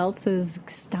somebody else's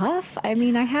stuff. I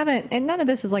mean, I haven't, and none of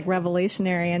this is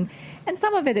revolutionary, and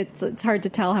some of it it's hard to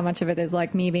tell how much of it is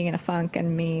me being in a funk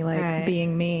and me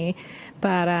being me.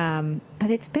 But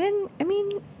it's been,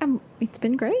 it's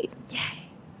been great. Yay.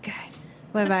 Good.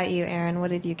 What about you, Erin? What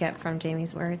did you get from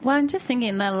Jamie's words? Well, I'm just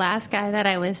thinking the last guy that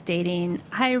I was dating,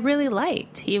 I really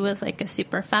liked. He was a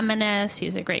super feminist. He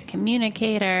was a great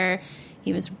communicator.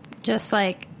 He was just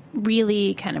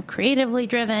really kind of creatively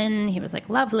driven. He was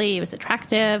lovely. He was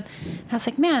attractive. And I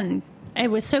was man, it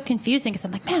was so confusing because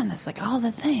I'm man, that's all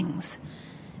the things.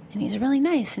 And he's really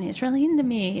nice and he's really into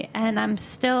me. And I'm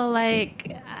still I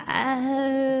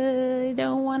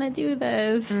don't want to do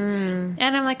this. And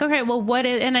I'm okay, well, what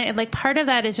is, and I part of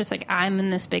that is just I'm in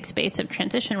this big space of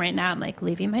transition right now. I'm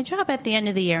leaving my job at the end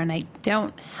of the year and I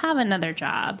don't have another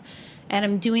job. And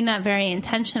I'm doing that very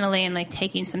intentionally and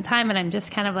taking some time. And I'm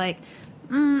just kind of I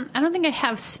don't think I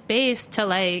have space to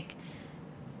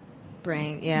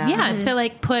bring,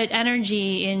 to put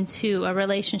energy into a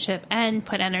relationship and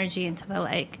put energy into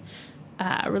the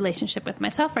relationship with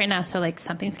myself right now. So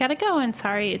something's got to go, and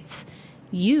sorry, it's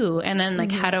you. And then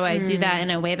how do I do that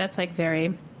in a way that's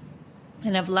very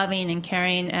kind of loving and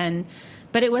caring?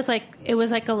 But it was a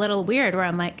little weird where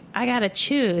I'm I gotta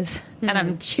choose, and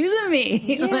I'm choosing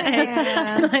me.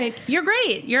 Yeah. You're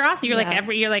great, you're awesome.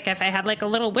 You're you're if I had a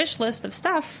little wish list of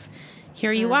stuff,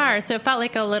 here you are. So it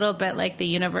felt a little bit the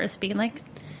universe being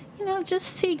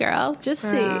just see, girl, just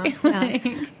see.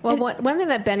 Yeah. Well, one thing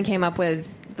that Ben came up with,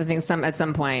 the thing at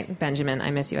some point, Benjamin,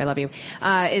 I miss you, I love you,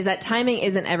 is that timing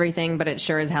isn't everything, but it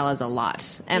sure as hell is a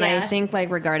lot. And I think, like,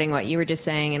 regarding what you were just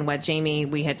saying and what Jamie,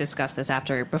 we had discussed this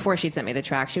before she'd sent me the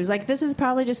track, she was like, this is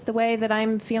probably just the way that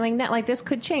I'm feeling now. Like, this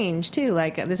could change too.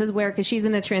 Like, this is where, because she's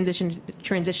in a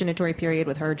transitionatory period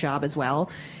with her job as well.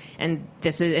 And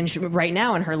right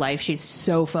now in her life, she's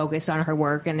so focused on her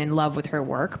work and in love with her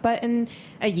work. But in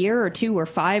a year or 2 or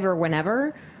 5 or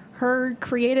whenever, her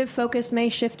creative focus may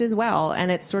shift as well. And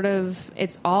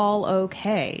it's all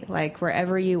okay. Like,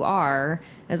 wherever you are,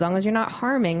 as long as you're not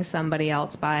harming somebody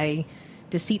else by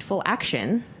deceitful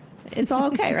action, it's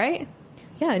all okay, right?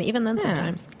 Yeah, and even then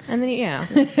sometimes. And then,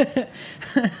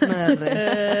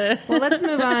 well, let's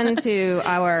move on to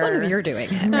our... As long as you're doing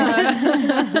it.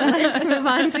 Let's move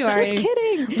on to our... Just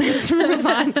kidding. Let's move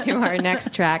on to our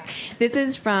next track. This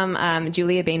is from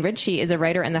Julia Bainbridge. She is a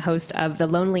writer and the host of the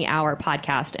Lonely Hour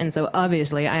podcast. And so,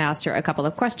 obviously, I asked her a couple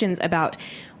of questions about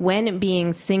when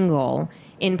being single,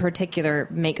 in particular,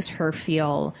 makes her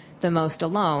feel the most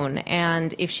alone,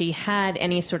 and if she had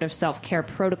any sort of self-care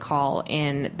protocol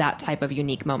in that type of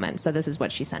unique moment. So this is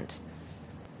what she sent.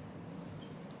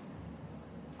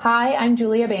 Hi, I'm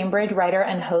Julia Bainbridge, writer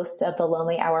and host of the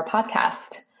Lonely Hour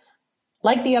podcast.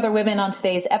 Like the other women on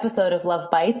today's episode of Love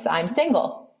Bites, I'm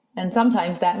single, and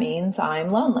sometimes that means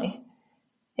I'm lonely.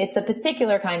 It's a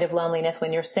particular kind of loneliness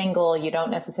when you're single, you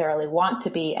don't necessarily want to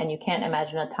be, and you can't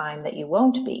imagine a time that you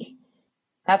won't be.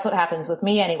 That's what happens with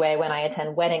me anyway when I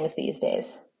attend weddings these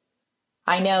days.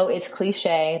 I know it's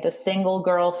cliche. The single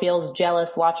girl feels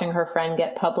jealous watching her friend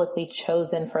get publicly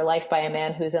chosen for life by a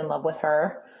man who's in love with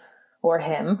her or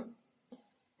him.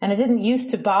 And it didn't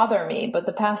used to bother me, but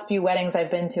the past few weddings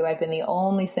I've been to, I've been the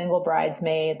only single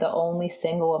bridesmaid, the only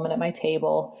single woman at my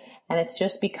table, and it's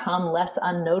just become less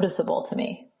unnoticeable to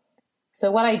me.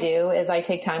 So what I do is I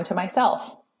take time to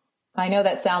myself. I know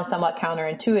that sounds somewhat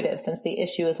counterintuitive since the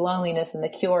issue is loneliness and the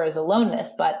cure is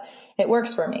aloneness, but it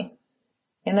works for me.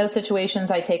 In those situations,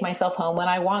 I take myself home when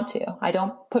I want to. I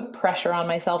don't put pressure on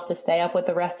myself to stay up with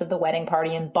the rest of the wedding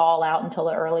party and bawl out until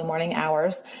the early morning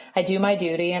hours. I do my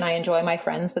duty and I enjoy my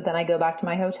friends, but then I go back to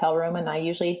my hotel room and I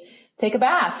usually take a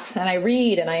bath and I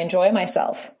read and I enjoy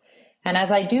myself. And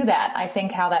as I do that, I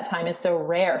think how that time is so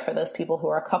rare for those people who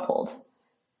are coupled.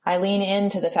 I lean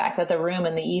into the fact that the room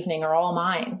and the evening are all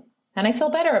mine. And I feel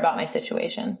better about my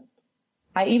situation.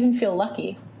 I even feel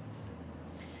lucky.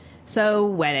 So,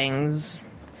 weddings.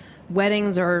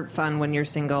 Weddings are fun when you're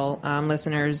single.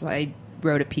 Listeners, I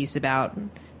wrote a piece about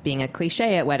being a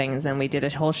cliche at weddings, and we did a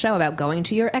whole show about going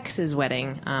to your ex's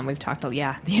wedding. We've talked,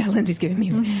 Lindsay's giving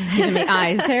me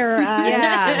eyes. Terror eyes.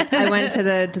 Yeah, I went to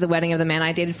the wedding of the man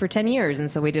I dated for 10 years,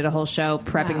 and so we did a whole show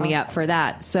prepping me up for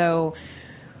that. So,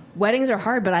 weddings are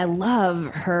hard, but I love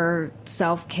her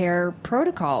self-care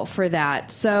protocol for that.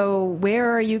 So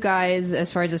where are you guys as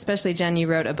far as, especially Jen, you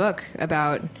wrote a book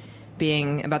about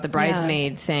the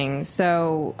bridesmaid thing.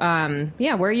 So,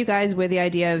 where are you guys with the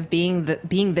idea of being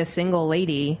the single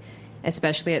lady,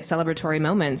 especially at celebratory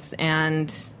moments? And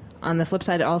on the flip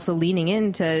side, also leaning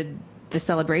into the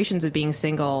celebrations of being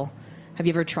single. Have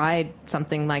you ever tried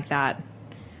something like that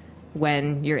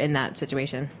when you're in that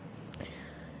situation?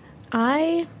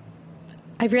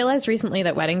 I've realized recently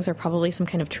that weddings are probably some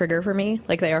kind of trigger for me,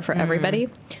 like they are for everybody,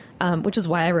 which is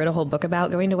why I wrote a whole book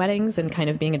about going to weddings and kind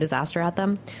of being a disaster at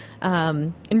them.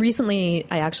 And recently,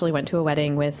 I actually went to a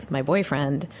wedding with my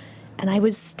boyfriend, and I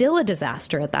was still a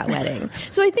disaster at that wedding.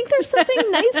 So I think there's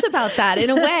something nice about that in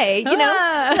a way, you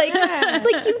know?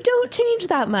 Like you don't change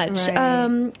that much.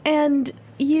 Right. And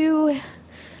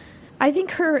I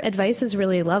think her advice is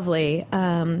really lovely.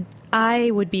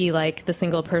 I would be like the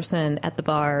single person at the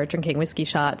bar drinking whiskey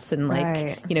shots and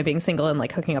being single and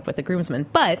like hooking up with the groomsmen.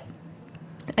 But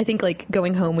I think like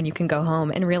going home when you can go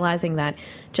home and realizing that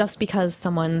just because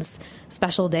someone's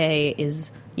special day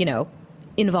is,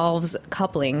 involves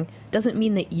coupling doesn't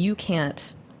mean that you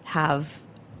can't have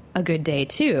a good day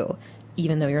too,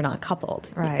 even though you're not coupled.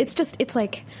 Right. It's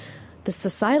like the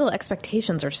societal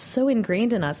expectations are so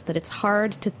ingrained in us that it's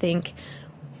hard to think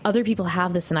other people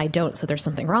have this and I don't, so there's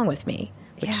something wrong with me,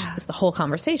 which is the whole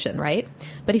conversation, right?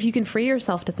 But if you can free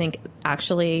yourself to think,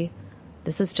 actually,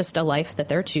 this is just a life that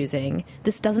they're choosing,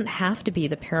 this doesn't have to be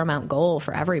the paramount goal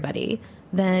for everybody,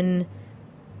 then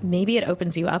maybe it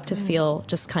opens you up to feel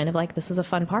just kind of like this is a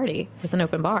fun party with an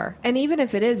open bar. And even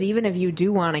if you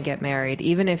do want to get married,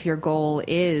 even if your goal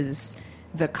is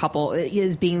the couple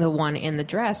is being the one in the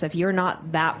dress, if you're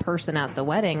not that person at the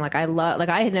wedding,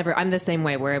 I'm the same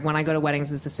way where when I go to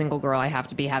weddings as the single girl, I have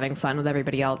to be having fun with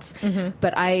everybody else. Mm-hmm.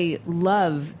 But I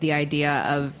love the idea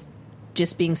of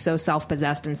just being so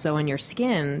self-possessed and so in your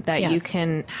skin that you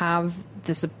can have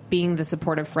this being the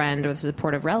supportive friend or the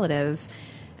supportive relative,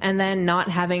 and then not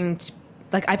having to,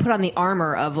 like, I put on the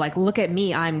armor of like, look at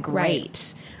me, I'm great.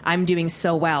 Right. I'm doing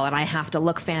so well, and I have to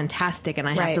look fantastic, and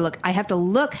I have to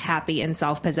look happy and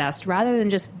self-possessed rather than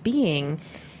just being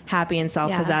happy and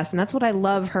self-possessed. And that's what I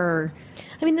love her.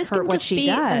 I mean, this can just be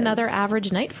another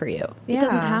average night for you. It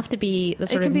doesn't have to be the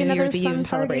sort of New Year's Eve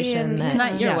celebration. It's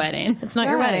not your wedding. It's not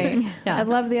your wedding. Yeah. I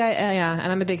love the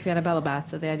and I'm a big fan of bubble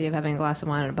baths. So the idea of having a glass of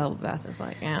wine and a bubble bath is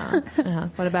like,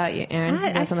 What about you, Erin?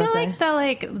 I feel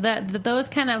like those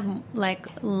kind of like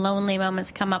lonely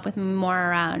moments come up with me more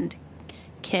around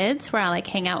kids, where I like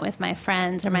hang out with my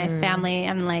friends or my family,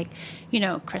 and like, you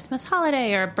know, Christmas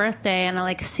holiday or birthday, and I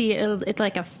like see it's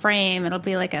like a frame, it'll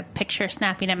be like a picture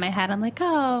snapping in my head. I'm like,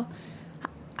 oh,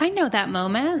 I know that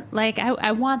moment, like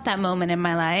I want that moment in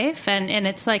my life, and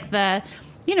it's like the,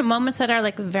 you know, moments that are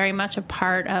like very much a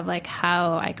part of like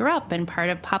how I grew up and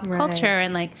part of pop culture,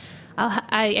 and like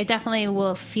I definitely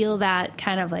will feel that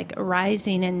kind of like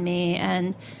rising in me.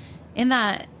 And in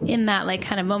that like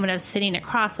kind of moment of sitting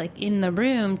across, like in the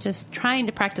room, just trying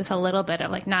to practice a little bit of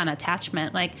like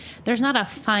non-attachment. Like there's not a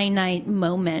finite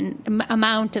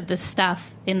amount of the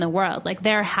stuff in the world. Like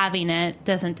they're having it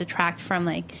doesn't detract from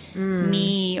like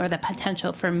me or the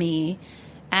potential for me,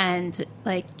 and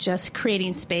like just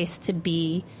creating space to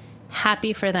be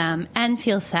happy for them and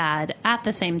feel sad at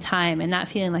the same time, and not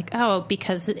feeling like, oh,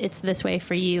 because it's this way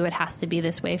for you, it has to be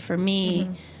this way for me.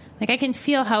 Like I can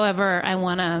feel however I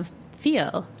want to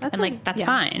feel, that's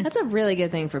fine. That's a really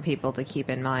good thing for people to keep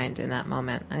in mind in that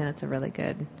moment. I think that's a really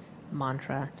good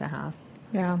mantra to have.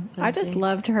 Yeah. I just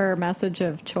loved her message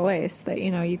of choice, that,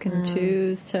 you know, you can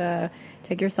choose to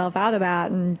take yourself out of that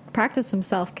and practice some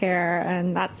self-care.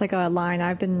 And that's like a line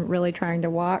I've been really trying to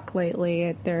walk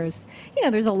lately. There's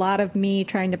a lot of me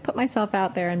trying to put myself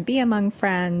out there and be among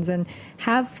friends and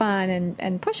have fun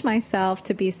and push myself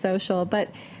to be social.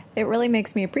 But it really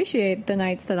makes me appreciate the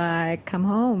nights that I come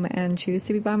home and choose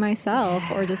to be by myself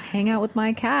or just hang out with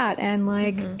my cat. And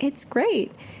like, it's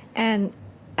great. And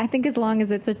I think as long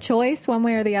as it's a choice one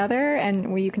way or the other, and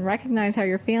where you can recognize how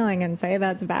you're feeling and say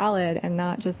that's valid, and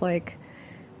not just like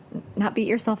not beat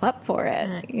yourself up for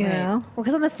it, you know? Well,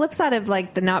 because on the flip side of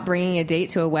like the not bringing a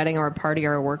date to a wedding or a party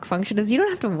or a work function is you don't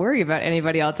have to worry about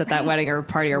anybody else at that wedding or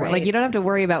party, or like you don't have to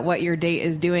worry about what your date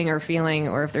is doing or feeling,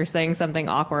 or if they're saying something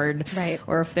awkward,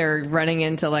 or if they're running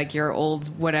into like your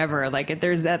old whatever. Like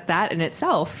there's that in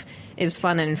itself is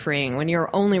fun and freeing when you're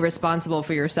only responsible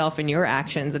for yourself and your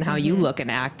actions, and how you look and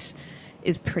act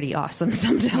is pretty awesome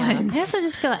sometimes. I also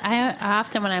just feel like I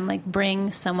often, when I'm like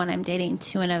bring someone I'm dating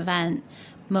to an event,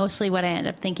 mostly what I end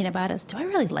up thinking about is, do I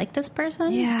really like this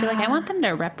person? Do I want them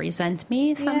to represent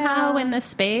me somehow in this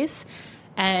space?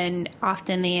 And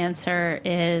often the answer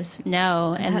is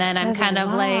no. And then I'm kind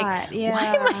of like,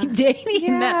 why am I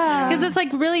dating them? Because it's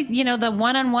like really, you know, the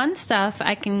one-on-one stuff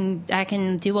I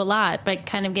can do a lot, but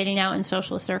kind of getting out in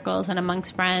social circles and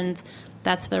amongst friends,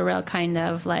 that's the real kind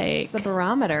of like, it's the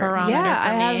barometer for me.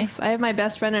 I have my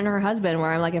best friend and her husband,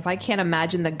 where I'm like, if I can't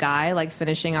imagine the guy like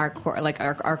finishing our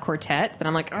quartet, then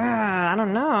I'm like, I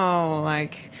don't know,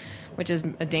 like, which is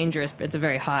it's a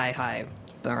very high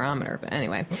barometer. But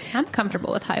anyway, I'm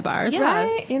comfortable with high bars.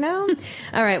 Right? You know?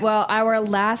 All right. Well, our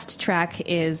last track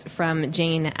is from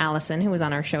Jane Alison, who was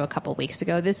on our show a couple weeks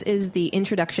ago. This is the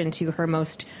introduction to her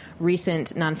most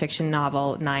recent nonfiction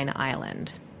novel, Nine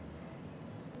Island.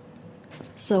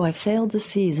 So I've sailed the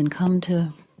seas and come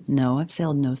to... No, I've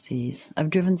sailed no seas.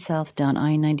 I've driven south down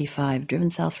I-95,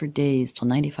 driven south for days till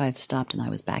 95 stopped and I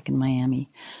was back in Miami,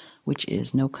 which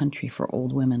is no country for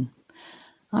old women.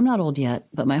 I'm not old yet,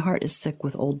 but my heart is sick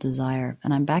with old desire,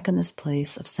 and I'm back in this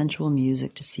place of sensual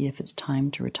music to see if it's time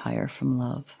to retire from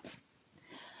love.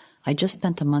 I just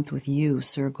spent a month with you,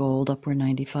 Sir Gold, up where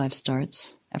 95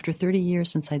 starts. After 30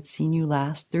 years since I'd seen you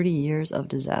last, 30 years of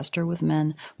disaster with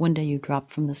men, one day you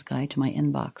dropped from the sky to my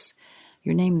inbox.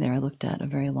 Your name there I looked at a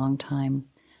very long time.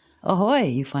 Ahoy,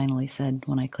 you finally said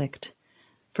when I clicked.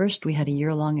 First, we had a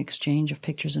year-long exchange of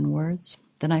pictures and words.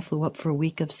 Then I flew up for a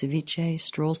week of ceviche,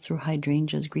 strolls through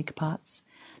hydrangeas, Greek pots.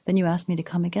 Then you asked me to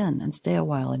come again and stay a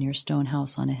while in your stone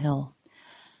house on a hill.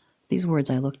 These words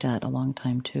I looked at a long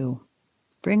time, too.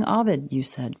 Bring Ovid, you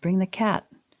said. Bring the cat.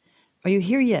 Are you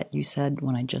here yet, you said,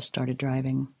 when I just started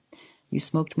driving. You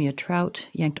smoked me a trout,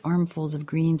 yanked armfuls of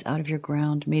greens out of your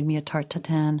ground, made me a tarte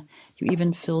tatin. You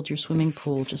even filled your swimming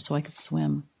pool just so I could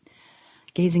swim.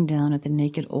 Gazing down at the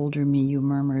naked older me, you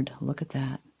murmured, look at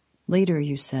that. Later,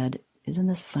 you said, isn't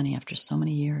this funny after so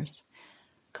many years?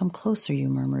 Come closer, you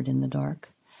murmured in the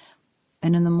dark.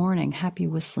 And in the morning, happy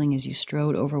whistling as you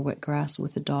strode over wet grass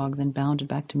with the dog, then bounded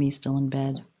back to me still in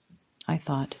bed. I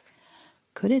thought,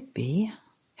 could it be?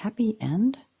 Happy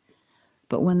end?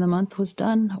 But when the month was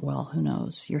done, well, who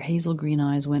knows? Your hazel green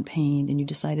eyes went pained, and you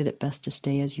decided it best to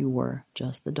stay as you were,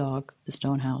 just the dog, the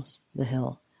stone house, the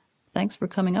hill. Thanks for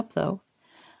coming up, though.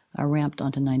 I ramped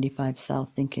onto 95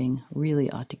 South thinking, really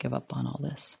ought to give up on all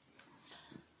this.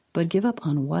 But give up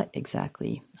on what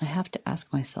exactly? I have to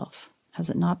ask myself. Has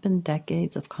it not been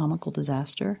decades of comical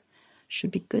disaster?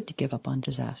 Should be good to give up on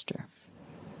disaster.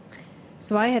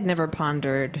 So I had never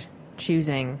pondered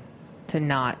choosing to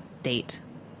not date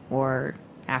or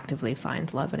actively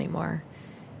find love anymore.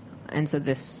 And so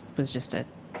this was just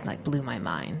blew my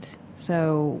mind.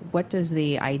 So what does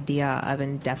the idea of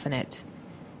indefinite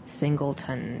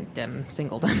singledom,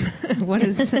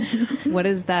 what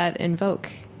does that invoke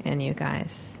in you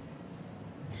guys?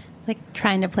 Like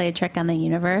trying to play a trick on the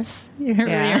universe.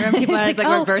 Yeah. People are like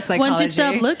reverse psychology. Once you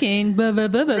stop looking, blah, blah,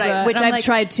 blah, blah, right, which blah. I've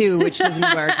tried too, which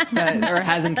doesn't work, or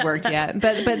hasn't worked yet.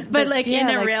 But like in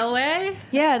a real way?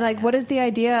 Yeah, like what is the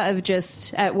idea of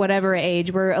just at whatever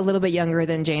age, we're a little bit younger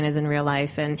than Jane is in real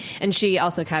life, and she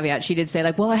also caveat, she did say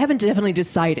like, well, I haven't definitely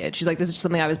decided. She's like, this is just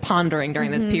something I was pondering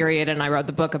during this period, and I wrote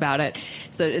the book about it.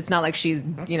 So it's not like she's,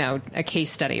 a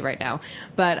case study right now.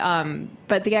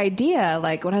 But the idea,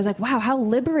 like when I was like, wow, how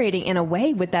liberating in a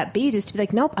way would that be, just to be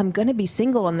like, nope, I'm going to be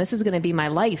single and this is going to be my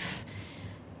life.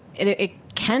 It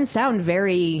can sound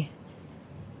very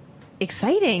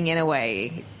exciting in a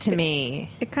way to me.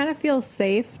 It kind of feels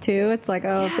safe too. It's like,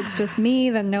 if it's just me,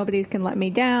 then nobody can let me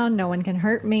down. No one can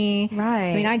hurt me.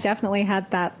 Right. I mean, I definitely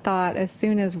had that thought as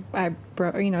soon as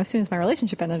as soon as my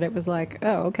relationship ended. It was like,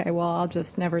 oh, okay, well, I'll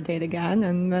just never date again,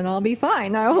 and then I'll be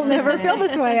fine. I will never feel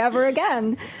this way ever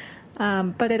again.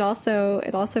 But it also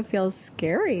feels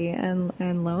scary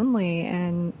and lonely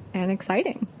and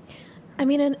exciting. I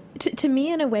mean, to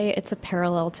me, in a way, it's a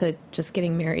parallel to just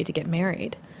getting married to get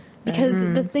married. Because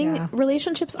the thing,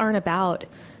 relationships aren't about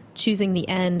choosing the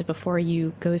end before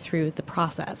you go through the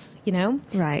process,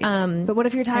 Right. But what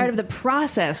if you're tired of the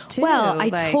process, too? Well,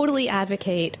 I totally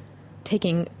advocate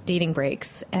taking dating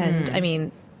breaks. And, I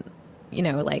mean,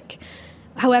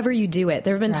 however you do it.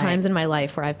 There have been times in my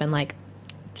life where I've been like,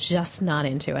 just not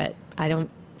into it. And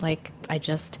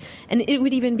it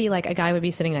would even be like a guy would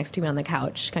be sitting next to me on the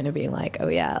couch kind of being like, oh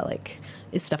yeah, like,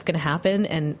 is stuff going to happen?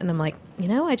 And I'm like,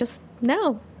 I just,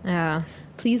 no. Yeah.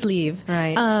 Please leave.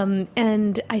 Right.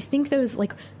 And I think those,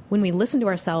 like, when we listen to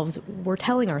ourselves, we're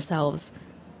telling ourselves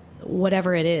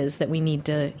whatever it is that we need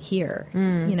to hear,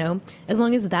 as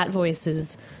long as that voice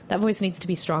needs to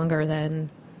be stronger than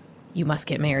you must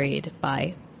get married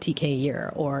by TK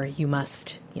year, or you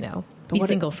must, be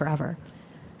single forever.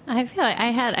 I feel like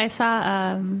I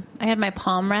had my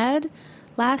palm read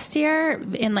last year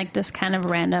in like this kind of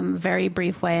random, very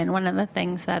brief way. And one of the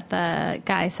things that the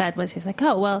guy said was, he's like,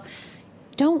 oh, well,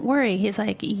 don't worry. He's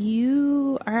like,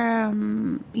 you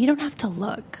don't have to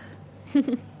look.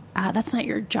 That's not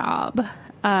your job.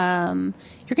 You're going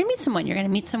to meet someone. You're going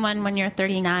to meet someone when you're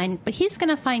 39, but he's going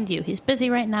to find you. He's busy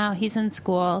right now. He's in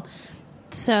school.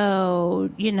 So,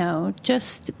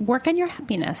 just work on your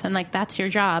happiness, and like, that's your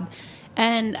job.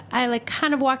 And I like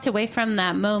kind of walked away from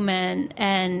that moment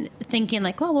and thinking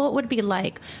like, well, what would it be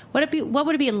like? What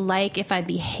would it be like if I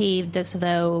behaved as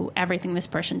though everything this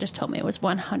person just told me was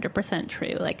 100%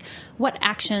 true? Like, what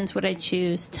actions would I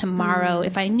choose tomorrow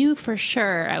if I knew for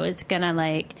sure I was going to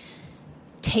like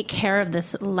take care of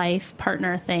this life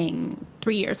partner thing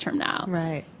 3 years from now?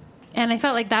 Right. And I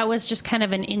felt like that was just kind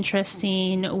of an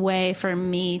interesting way for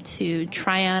me to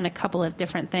try on a couple of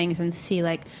different things and see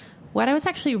like what I was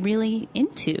actually really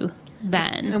into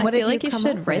then. And I feel like you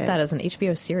should write that as an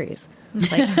HBO series.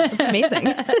 Like, it's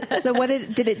amazing. So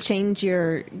did it change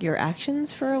your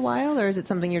actions for a while, or is it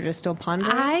something you're just still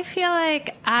pondering? I feel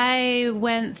like I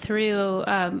went through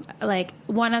like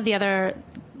one of the other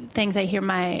things I hear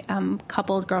my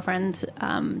coupled girlfriends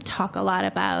talk a lot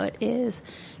about is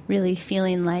really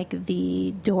feeling like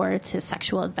the door to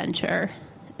sexual adventure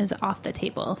is off the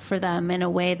table for them in a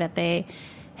way that they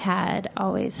had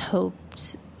always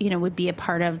hoped, would be a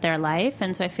part of their life.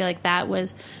 And so I feel like that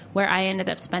was where I ended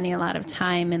up spending a lot of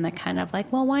time in the kind of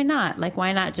like, well, why not? Like,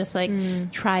 why not just like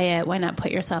try it? Why not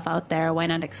put yourself out there? Why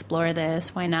not explore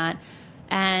this? Why not?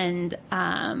 And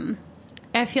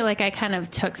I feel like I kind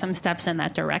of took some steps in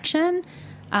that direction.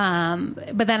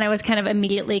 But then I was kind of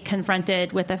immediately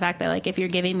confronted with the fact that, like, if you're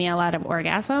giving me a lot of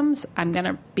orgasms, I'm going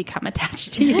to become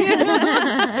attached to you.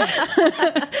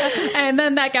 And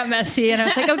then that got messy, and I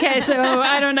was like, okay, so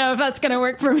I don't know if that's going to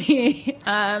work for me.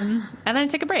 And then I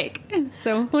took a break.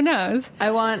 So who knows?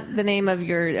 I want the name of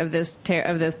this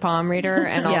palm reader,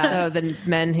 and also the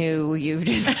men who you've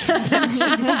just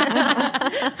mentioned.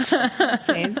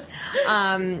 Please.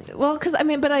 Well, because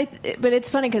but it's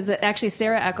funny because actually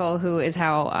Sarah Eckel, who is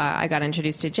how I got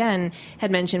introduced to Jen,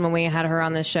 had mentioned when we had her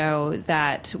on the show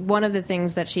that one of the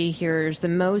things that she hears the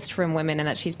most from women and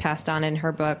that she's passed on in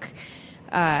her book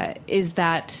is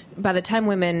that by the time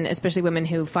women, especially women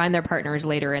who find their partners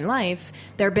later in life,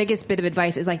 their biggest bit of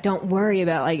advice is like, don't worry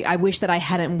about, like, I wish that I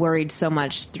hadn't worried so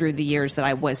much through the years that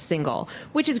I was single,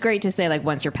 which is great to say, like,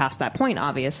 once you're past that point,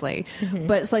 obviously. Mm-hmm.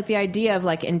 But it's like the idea of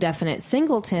like indefinite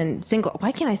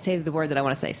why can't I say the word that I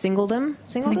want to say? Singledom.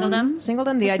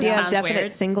 The idea of definite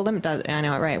weird. Singledom. I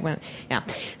know it right.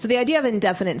 So the idea of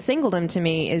indefinite singledom to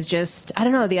me is just, I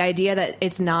don't know, the idea that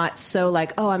it's not so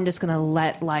like, oh, I'm just going to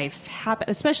let life happen.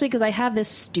 Especially because I have this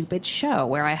stupid show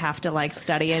where I have to like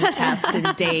study and test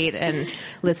and date. And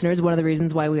listeners, one of the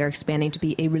reasons why we are expanding to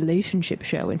be a relationship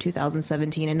show in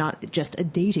 2017 and not just a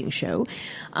dating show.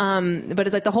 But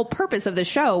it's like the whole purpose of the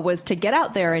show was to get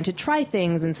out there and to try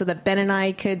things, and so that Ben and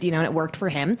I could, and it worked for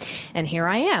him, and here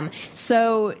I am.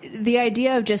 So the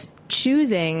idea of just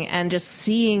choosing and just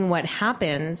seeing what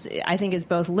happens, I think, is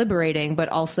both liberating, but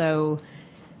also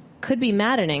could be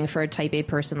maddening for a type A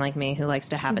person like me who likes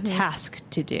to have a task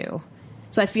to do.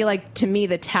 So I feel like, to me,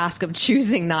 the task of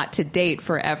choosing not to date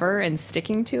forever and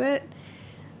sticking to it,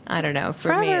 I don't know. For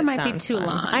forever me, it might be sounds too fun.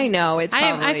 long. I know, it's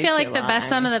probably I feel like too the long. best,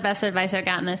 some of the best advice I've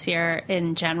gotten this year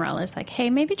in general is like, hey,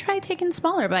 maybe try taking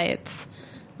smaller bites.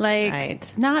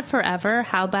 Like, not forever.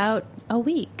 How about a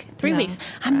week, 3 weeks?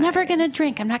 I'm never going to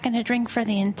drink. I'm not going to drink for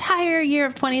the entire year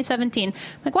of 2017.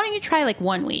 Like, why don't you try like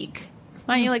 1 week?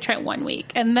 Why don't you like try 1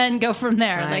 week and then go from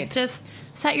there? Right. Like, just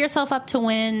set yourself up to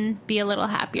win. Be a little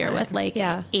happier with like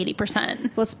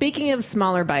 80%. Well, speaking of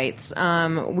smaller bites,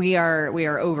 we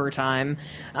are over time.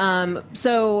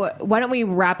 So why don't we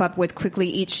wrap up with quickly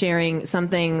each sharing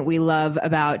something we love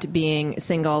about being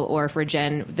single, or for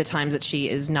Jen, the times that she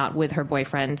is not with her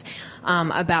boyfriend,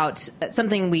 about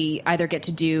something we either get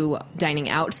to do dining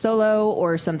out solo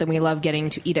or something we love getting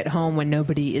to eat at home when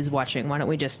nobody is watching. Why don't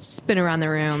we just spin around the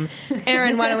room?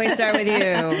 Erin, why don't we start with you?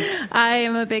 I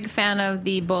am a big fan of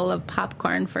the bowl of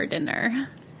popcorn for dinner.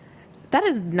 That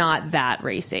is not that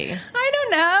racy. I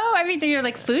don't know. I mean, you're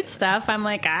like food stuff. I'm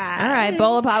like, all right,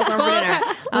 bowl of popcorn for dinner.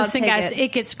 Listen, guys,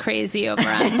 it gets crazy over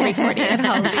on 340 at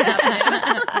Halsey.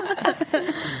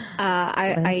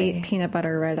 I eat peanut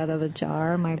butter right out of the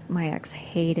jar. My ex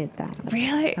hated that.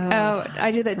 Really? Oh,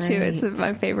 I do that too. It's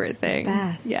my favorite thing.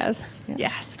 Best.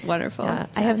 Yes. Wonderful.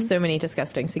 I have so many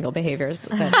disgusting single behaviors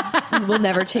that will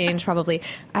never change, probably.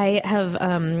 I have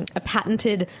a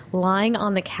patented lying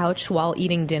on the couch while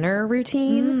eating dinner routine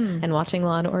and watching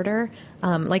Law & Order.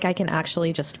 Like, I can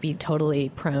actually just be totally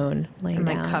prone, laying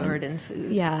down. Like covered in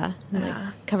food. Yeah. Like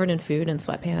covered in food and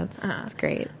sweatpants. It's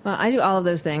great. Well, I do all of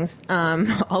those things.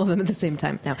 All of them at the same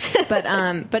time. No.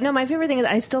 But no, my favorite thing is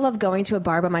I still love going to a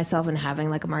bar by myself and having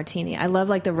like a martini. I love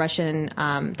like the Russian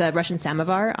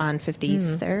samovar on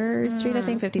 53rd Street, I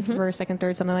think, 51st, 2nd,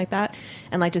 3rd, something like that.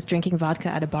 And like just drinking vodka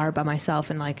at a bar by myself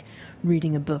and like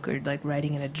reading a book or like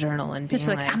writing in a journal and being just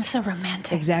like, I'm so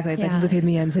romantic. Exactly. It's like, look at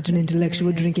me, I'm such an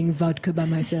intellectual drinking vodka by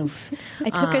myself. I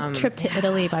took a trip to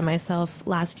Italy by myself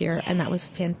last year, and that was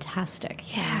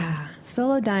fantastic. Yeah.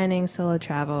 Solo dining, solo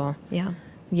travel. Yeah.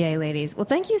 Yay, ladies. Well,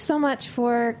 thank you so much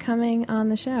for coming on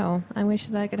the show. I wish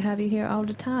that I could have you here all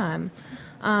the time.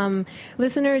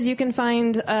 Listeners, you can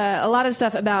find a lot of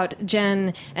stuff about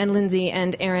Jen and Lindsey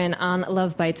and Erin on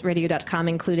lovebitesradio.com,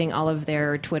 including all of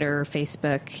their Twitter,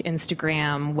 Facebook,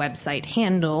 Instagram, website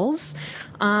handles.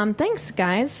 Thanks,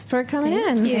 guys, for coming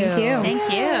in. Thank you.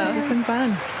 Thank you. This has been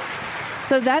fun.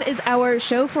 So that is our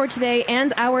show for today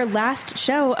and our last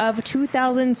show of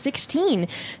 2016.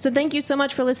 So thank you so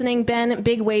much for listening. Ben,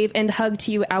 big wave and hug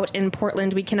to you out in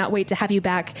Portland. We cannot wait to have you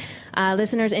back.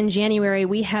 Listeners, in January,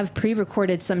 we have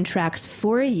pre-recorded some tracks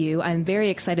for you. I'm very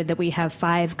excited that we have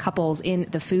 5 couples in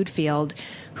the food field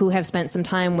who have spent some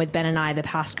time with Ben and I the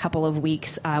past couple of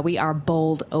weeks. We are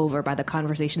bowled over by the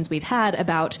conversations we've had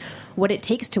about what it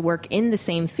takes to work in the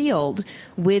same field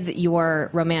with your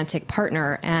romantic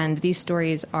partner. And these stories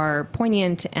stories are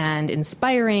poignant and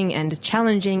inspiring and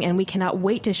challenging, and we cannot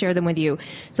wait to share them with you.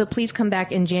 So please come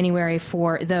back in January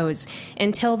for those.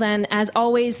 Until then, as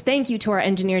always, thank you to our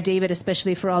engineer, David,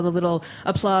 especially for all the little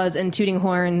applause and tooting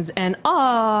horns and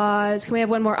ahs. Can we have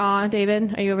one more ah,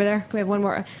 David? Are you over there? Can we have one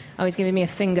more? Oh, he's giving me a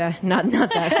finger. Not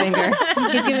that finger.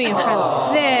 He's giving me a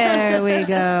finger. There we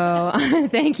go.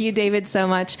 Thank you, David, so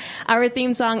much. Our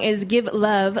theme song is Give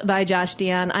Love by Josh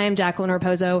Dion. I am Jacqueline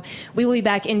Raposo. We will be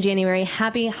back in January.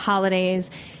 Happy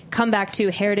holidays. Come back to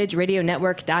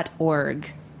heritageradionetwork.org.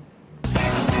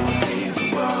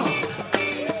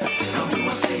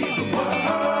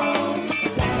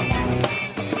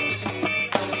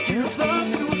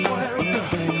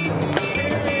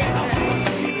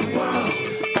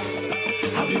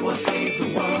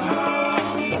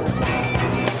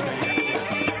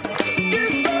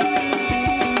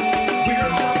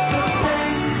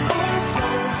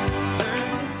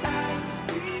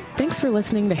 Thanks for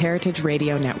listening to Heritage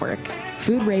Radio Network,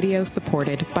 food radio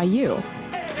supported by you.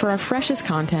 For our freshest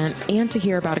content and to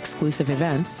hear about exclusive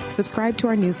events, subscribe to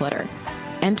our newsletter.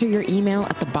 Enter your email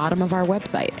at the bottom of our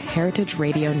website,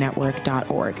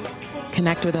 heritageradionetwork.org.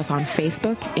 Connect with us on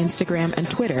Facebook, Instagram, and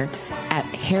Twitter at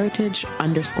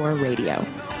heritage_radio.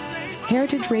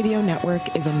 Heritage Radio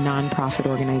Network is a nonprofit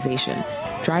organization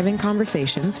driving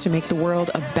conversations to make the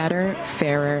world a better,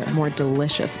 fairer, more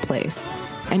delicious place.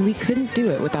 And we couldn't do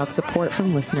it without support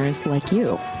from listeners like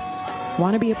you.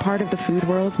 Want to be a part of the food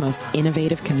world's most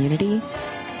innovative community?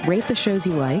 Rate the shows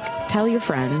you like, tell your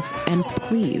friends, and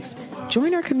please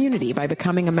join our community by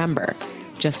becoming a member.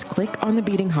 Just click on the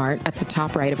beating heart at the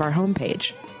top right of our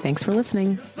homepage. Thanks for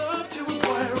listening.